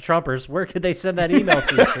fucking a bunch of Trumpers. Where could they send that email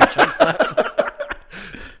to?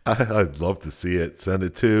 I'd love to see it. Send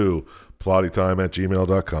it to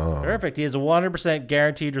plottytime@gmail.com. Perfect. He has a 100%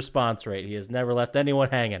 guaranteed response rate. He has never left anyone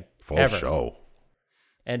hanging. Full ever. show.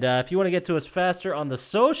 And if you want to get to us faster on the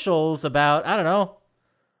socials about, I don't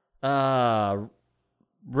know,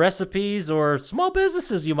 recipes or small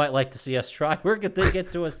businesses you might like to see us try, where could they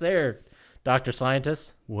get to us there, Dr.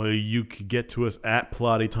 Scientist? Well, you could get to us at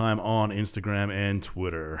Plotty Time on Instagram and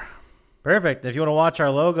Twitter. Perfect. If you want to watch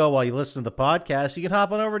our logo while you listen to the podcast, you can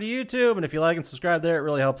hop on over to YouTube. And if you like and subscribe there, it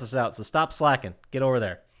really helps us out. So stop slacking. Get over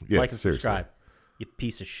there. Yeah, like and seriously. subscribe. You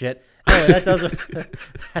piece of shit. Anyway, that does it.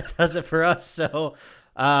 That does it for us. So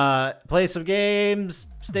play some games.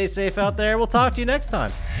 Stay safe out there. We'll talk to you next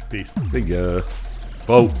time. Peace. See ya.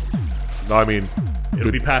 Vote. No, I mean,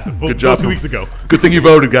 It'll be passed. good job. 2 weeks ago. Good thing you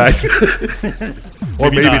voted, guys.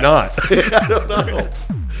 Or maybe Maybe not. I don't know.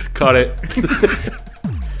 Cut it.